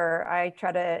professor, I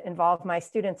try to involve my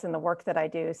students in the work that I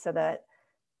do so that,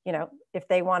 you know, if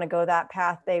they want to go that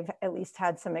path, they've at least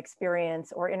had some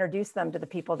experience, or introduce them to the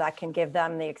people that can give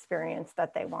them the experience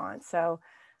that they want. So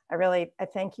I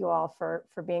thank you all for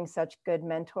being such good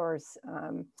mentors.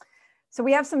 So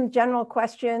we have some general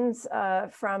questions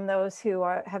from those who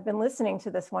have been listening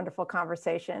to this wonderful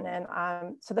conversation.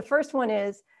 And so the first one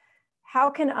is, how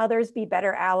can others be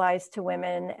better allies to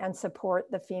women and support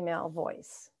the female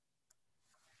voice?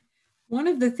 One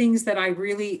of the things that I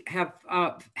really have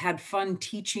had fun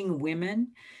teaching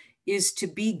women is to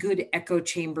be good echo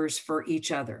chambers for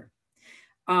each other.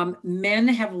 Men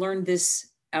have learned this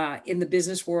in the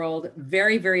business world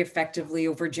very, very effectively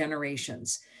over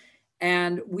generations.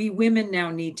 And we women now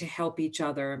need to help each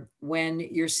other when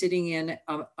you're sitting in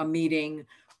a meeting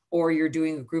or you're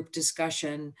doing a group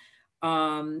discussion.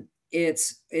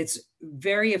 It's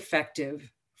very effective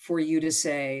for you to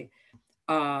say,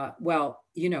 well,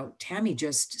 you know, Tammy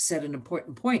just said an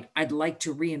important point. I'd like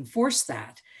to reinforce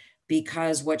that,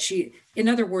 because in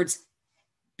other words,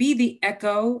 be the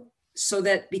echo, so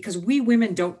that, because we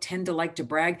women don't tend to like to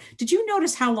brag. Did you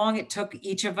notice how long it took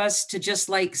each of us to just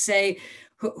like say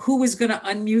who was going to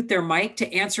unmute their mic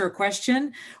to answer a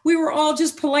question? We were all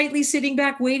just politely sitting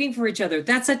back waiting for each other.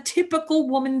 That's a typical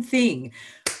woman thing.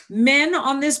 Men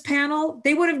on this panel,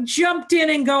 they would have jumped in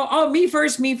and go, oh, me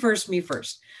first, me first, me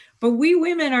first. But we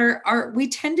women we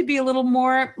tend to be a little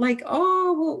more like,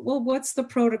 oh, well, what's the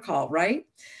protocol, right?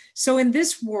 So in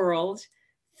this world,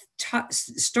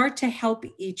 start to help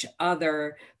each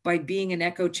other by being an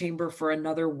echo chamber for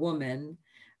another woman,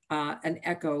 an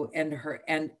echo,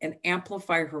 and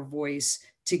amplify her voice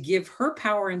to give her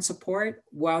power and support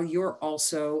while you're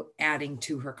also adding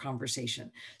to her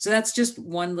conversation. So that's just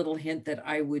one little hint that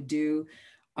I would do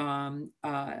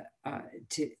to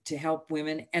help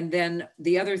women. And then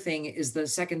the other thing is the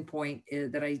second point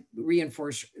that I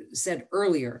said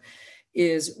earlier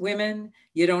is, women,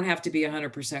 you don't have to be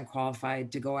 100%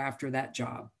 qualified to go after that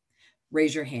job.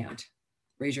 Raise your hand,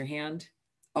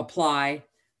 apply,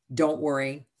 don't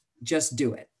worry, just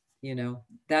do it. You know,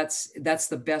 that's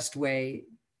the best way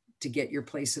to get your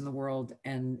place in the world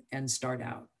and start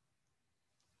out.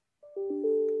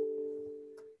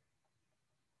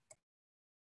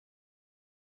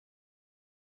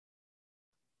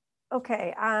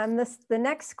 Okay, the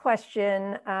next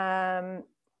question,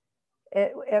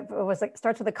 it was like,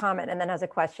 starts with a comment and then has a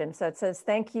question. So it says,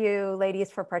 thank you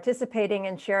ladies for participating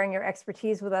and sharing your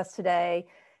expertise with us today.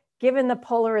 Given the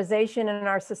polarization in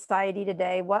our society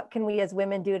today, what can we as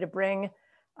women do to bring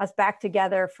us back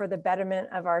together for the betterment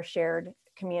of our shared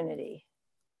community?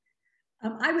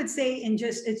 I would say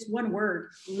it's one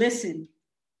word, listen.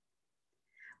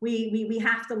 We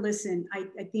have to listen. I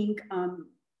think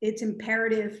it's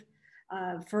imperative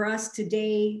for us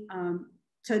today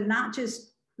to not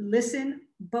just listen,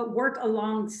 but work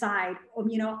alongside.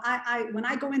 You know, when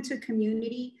I go into a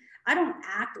community, I don't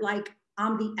act like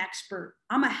I'm the expert.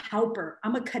 I'm a helper.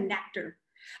 I'm a connector.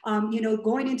 You know,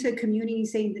 going into a community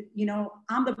saying that, you know,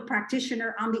 I'm the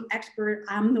practitioner, I'm the expert,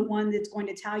 I'm the one that's going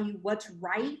to tell you what's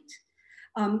right.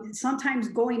 Sometimes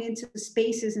going into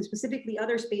spaces, and specifically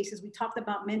other spaces, we talked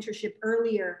about mentorship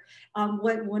earlier.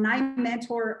 When I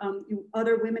mentor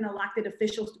other women elected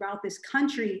officials throughout this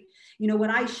country, you know, what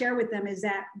I share with them is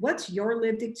that, what's your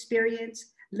lived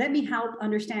experience? Let me help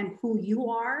understand who you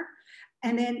are.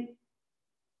 And then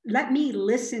let me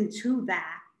listen to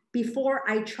that before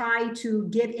I try to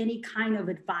give any kind of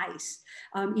advice,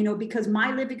 you know, because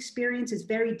my lived experience is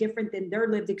very different than their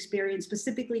lived experience,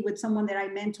 specifically with someone that I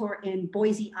mentor in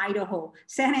Boise, Idaho,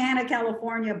 Santa Ana,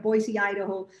 California, Boise,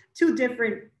 Idaho, two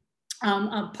different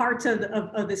parts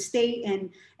of the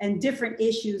state and different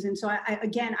issues. And so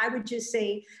again, I would just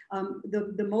say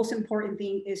the most important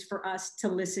thing is for us to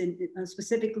listen,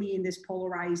 specifically in this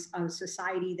polarized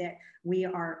society that we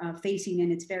are facing,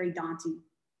 and it's very daunting.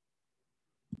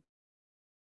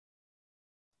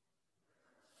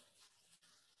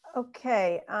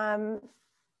 Okay,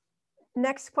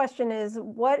 next question is,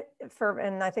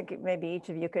 and I think maybe each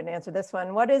of you could answer this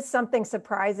one. What is something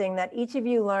surprising that each of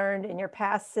you learned in your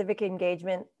past civic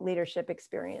engagement leadership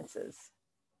experiences?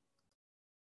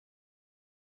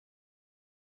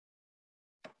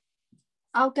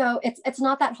 I'll go. It's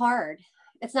not that hard.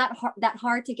 It's not that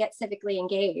hard to get civically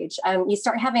engaged. You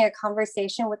start having a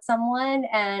conversation with someone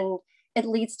and it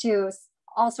leads to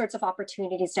all sorts of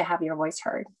opportunities to have your voice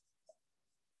heard.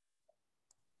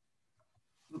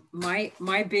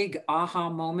 My big aha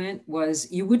moment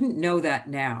was, you wouldn't know that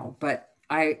now, but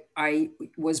I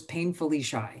was painfully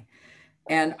shy.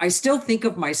 And I still think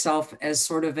of myself as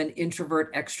sort of an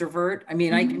introvert extrovert. I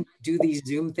mean, I can do these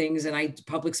Zoom things and I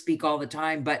public speak all the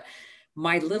time, but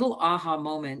my little aha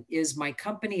moment is, my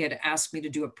company had asked me to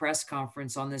do a press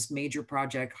conference on this major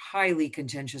project, highly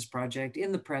contentious project,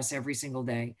 in the press every single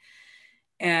day.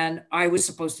 And I was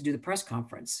supposed to do the press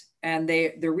conference. And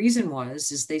the reason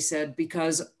is they said,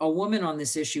 because a woman on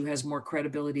this issue has more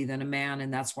credibility than a man,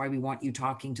 and that's why we want you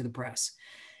talking to the press.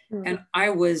 And I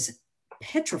was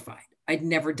petrified. I'd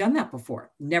never done that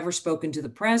before, never spoken to the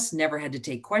press, never had to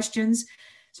take questions.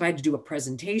 So I had to do a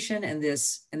presentation and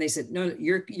they said, no,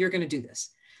 you're going to do this.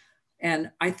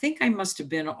 And I think I must have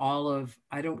been all of,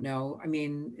 I don't know. I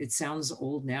mean, it sounds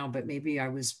old now, but maybe I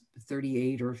was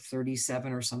 38 or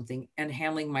 37 or something, and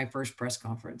handling my first press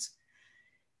conference.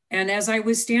 And as I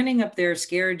was standing up there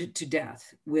scared to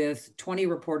death with 20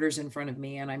 reporters in front of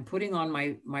me, and I'm putting on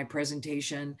my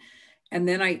presentation, and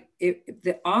then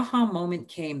the aha moment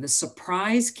came, the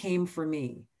surprise came for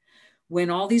me when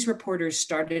all these reporters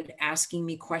started asking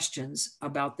me questions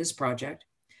about this project.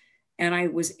 And I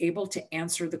was able to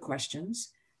answer the questions,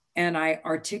 and I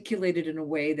articulated in a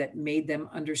way that made them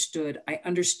understood. I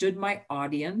understood my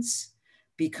audience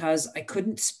because I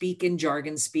couldn't speak in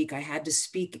jargon speak. I had to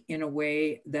speak in a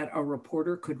way that a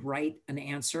reporter could write an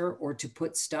answer, or to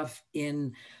put stuff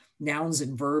in nouns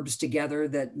and verbs together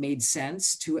that made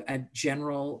sense to a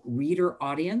general reader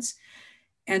audience.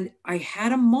 And I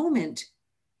had a moment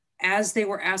as they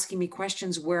were asking me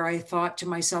questions where I thought to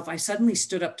myself, I suddenly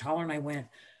stood up taller and I went,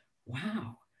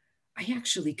 wow, I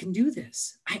actually can do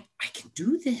this. I can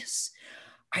do this.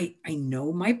 I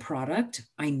know my product.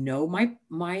 I know my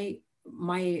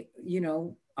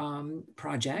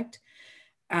project,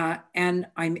 and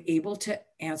I'm able to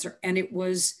answer. And it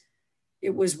was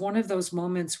one of those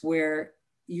moments where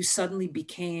you suddenly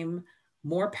became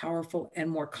more powerful and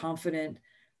more confident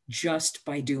just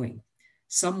by doing.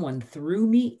 Someone threw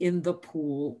me in the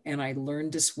pool and I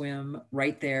learned to swim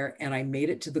right there, and I made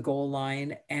it to the goal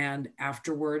line. And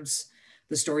afterwards,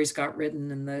 the stories got written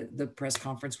and the press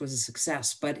conference was a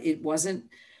success. But it wasn't,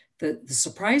 the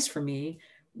surprise for me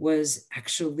was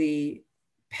actually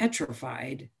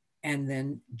petrified and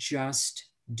then just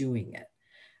doing it.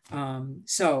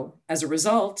 So as a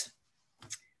result,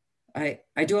 I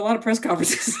do a lot of press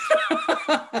conferences.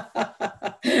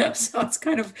 So it's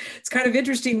kind of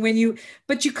interesting when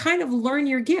but you kind of learn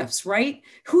your gifts, right?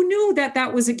 Who knew that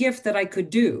that was a gift that I could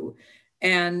do,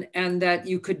 and that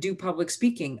you could do public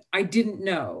speaking? I didn't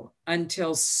know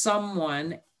until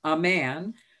someone, a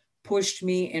man, pushed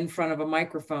me in front of a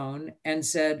microphone and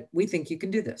said, "We think you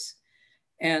can do this,"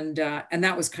 and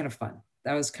that was kind of fun.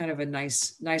 That was kind of a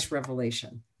nice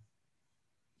revelation.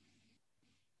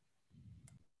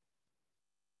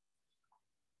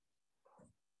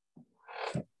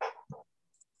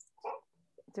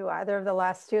 Do either of the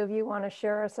last two of you want to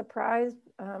share a surprise?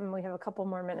 We have a couple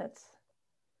more minutes.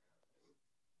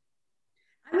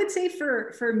 I would say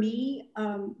for me,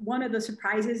 one of the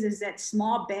surprises is that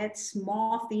small bets,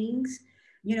 small things.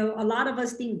 You know, a lot of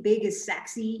us think big is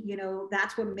sexy. You know,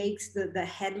 that's what makes the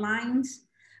headlines.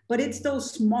 But it's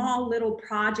those small little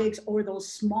projects or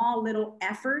those small little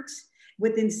efforts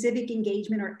within civic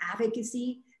engagement or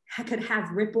advocacy that could have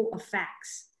ripple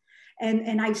effects.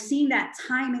 And I've seen that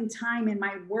time and time in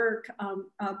my work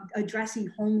addressing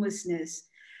homelessness.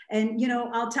 And, you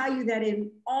know, I'll tell you that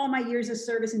in all my years of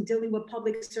service and dealing with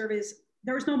public service,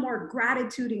 there was no more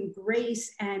gratitude and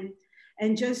grace and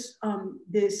just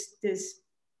this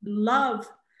love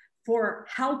for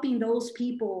helping those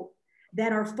people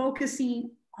that are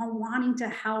focusing on wanting to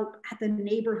help at the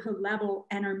neighborhood level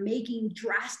and are making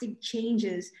drastic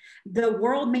changes. The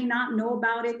world may not know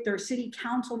about it, their city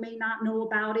council may not know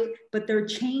about it, but they're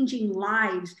changing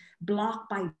lives block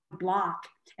by block.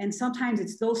 And sometimes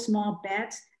it's those small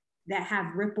bets that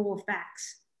have ripple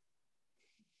effects.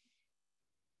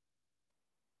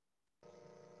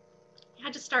 Yeah,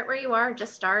 just start where you are,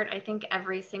 just start. I think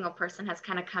every single person has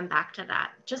kind of come back to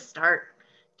that. Just start.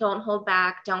 Don't hold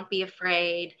back, don't be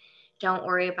afraid. Don't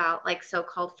worry about like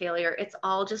so-called failure. It's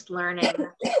all just learning.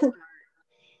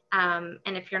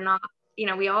 And if you're not, you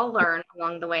know, we all learn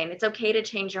along the way, and it's okay to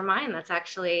change your mind. That's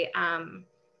actually,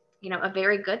 you know, a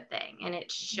very good thing, and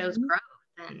it shows growth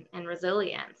and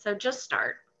resilience. So just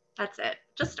start. That's it.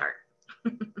 Just start.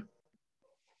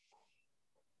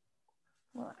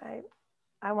 Well,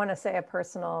 I want to say a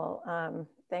personal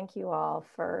thank you all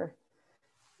for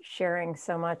sharing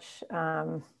so much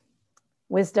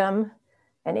wisdom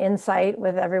and insight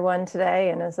with everyone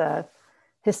today. And as a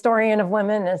historian of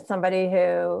women, as somebody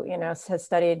who, you know, has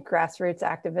studied grassroots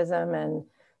activism and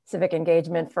civic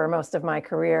engagement for most of my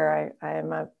career, I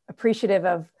am appreciative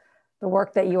of the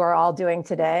work that you are all doing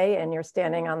today. And you're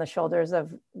standing on the shoulders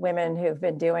of women who've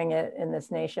been doing it in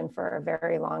this nation for a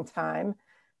very long time.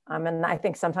 And I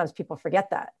think sometimes people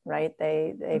forget that, right?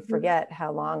 They forget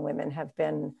how long women have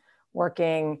been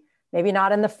working, maybe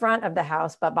not in the front of the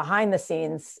house, but behind the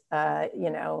scenes, you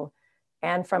know,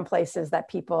 and from places that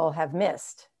people have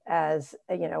missed, as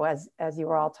you know, as you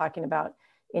were all talking about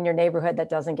in your neighborhood that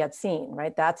doesn't get seen,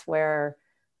 right? That's where,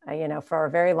 you know, for a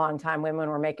very long time, women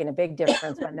were making a big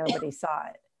difference, but nobody saw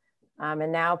it.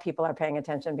 And now people are paying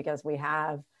attention because we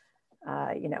have,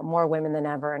 you know, more women than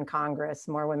ever in Congress,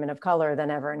 more women of color than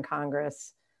ever in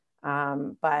Congress.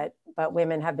 But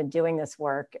women have been doing this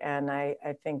work, and I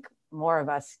think more of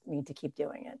us need to keep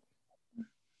doing it.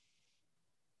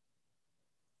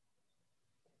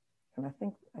 And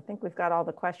I think we've got all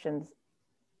the questions.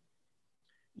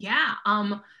 Yeah,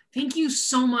 thank you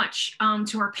so much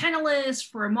to our panelists,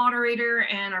 for our moderator,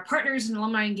 and our partners in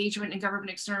alumni engagement and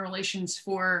government external relations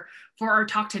for our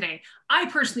talk today. I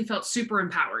personally felt super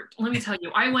empowered. Let me tell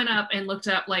you, I went up and looked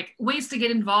up like ways to get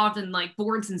involved in like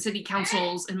boards and city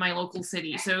councils in my local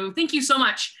city. So thank you so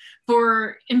much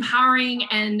for empowering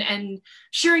and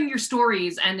sharing your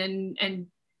stories and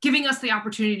giving us the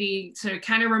opportunity to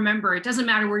kind of remember it doesn't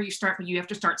matter where you start, but you have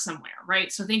to start somewhere,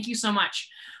 right? So thank you so much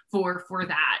for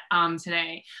that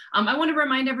today. I want to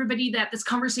remind everybody that this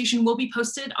conversation will be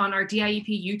posted on our DIEP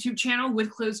YouTube channel with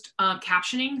closed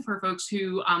captioning for folks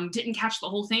who didn't catch the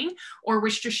whole thing or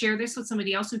wish to share this with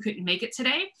somebody else who couldn't make it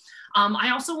today.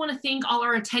 I also want to thank all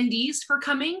our attendees for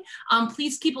coming.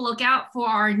 Please keep a lookout for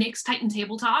our next Titan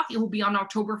Table Talk. It will be on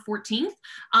October 14th.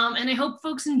 And I hope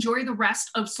folks enjoy the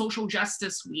rest of Social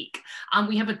Justice Week.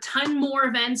 We have a ton more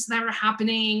events that are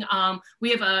happening.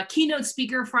 We have a keynote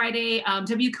speaker Friday.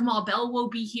 W. Kamal Bell will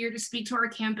be here to speak to our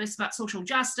campus about social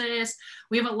justice.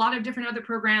 We have a lot of different other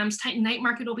programs. Titan Night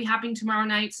Market will be happening tomorrow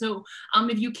night. So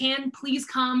if you can, please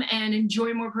come and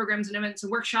enjoy more programs and events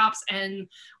and workshops. And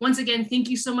once again, thank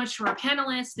you so much to our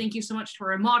panelists. Thank you so much to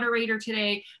our moderator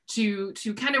today to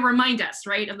kind of remind us,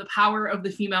 right, of the power of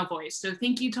the female voice. So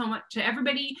thank you so much to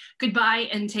everybody. Goodbye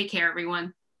and take care,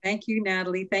 everyone. Thank you,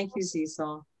 Natalie. Thank you,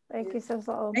 Cecil. Thank you,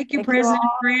 Cecil. Thank you, President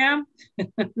Graham.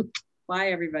 Bye,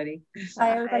 everybody. Bye,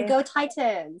 everybody. Go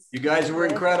Titans. You guys were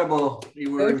incredible.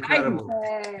 You were incredible.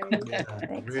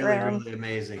 Thanks, really, really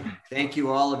amazing. Thank you,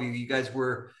 all of you. You guys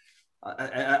were,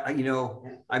 you know,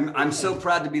 I'm so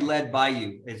proud to be led by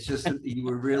you. It's just, you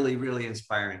were really, really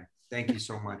inspiring. Thank you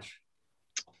so much.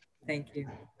 Thank you.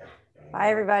 Bye,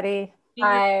 everybody.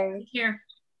 Bye. Take care.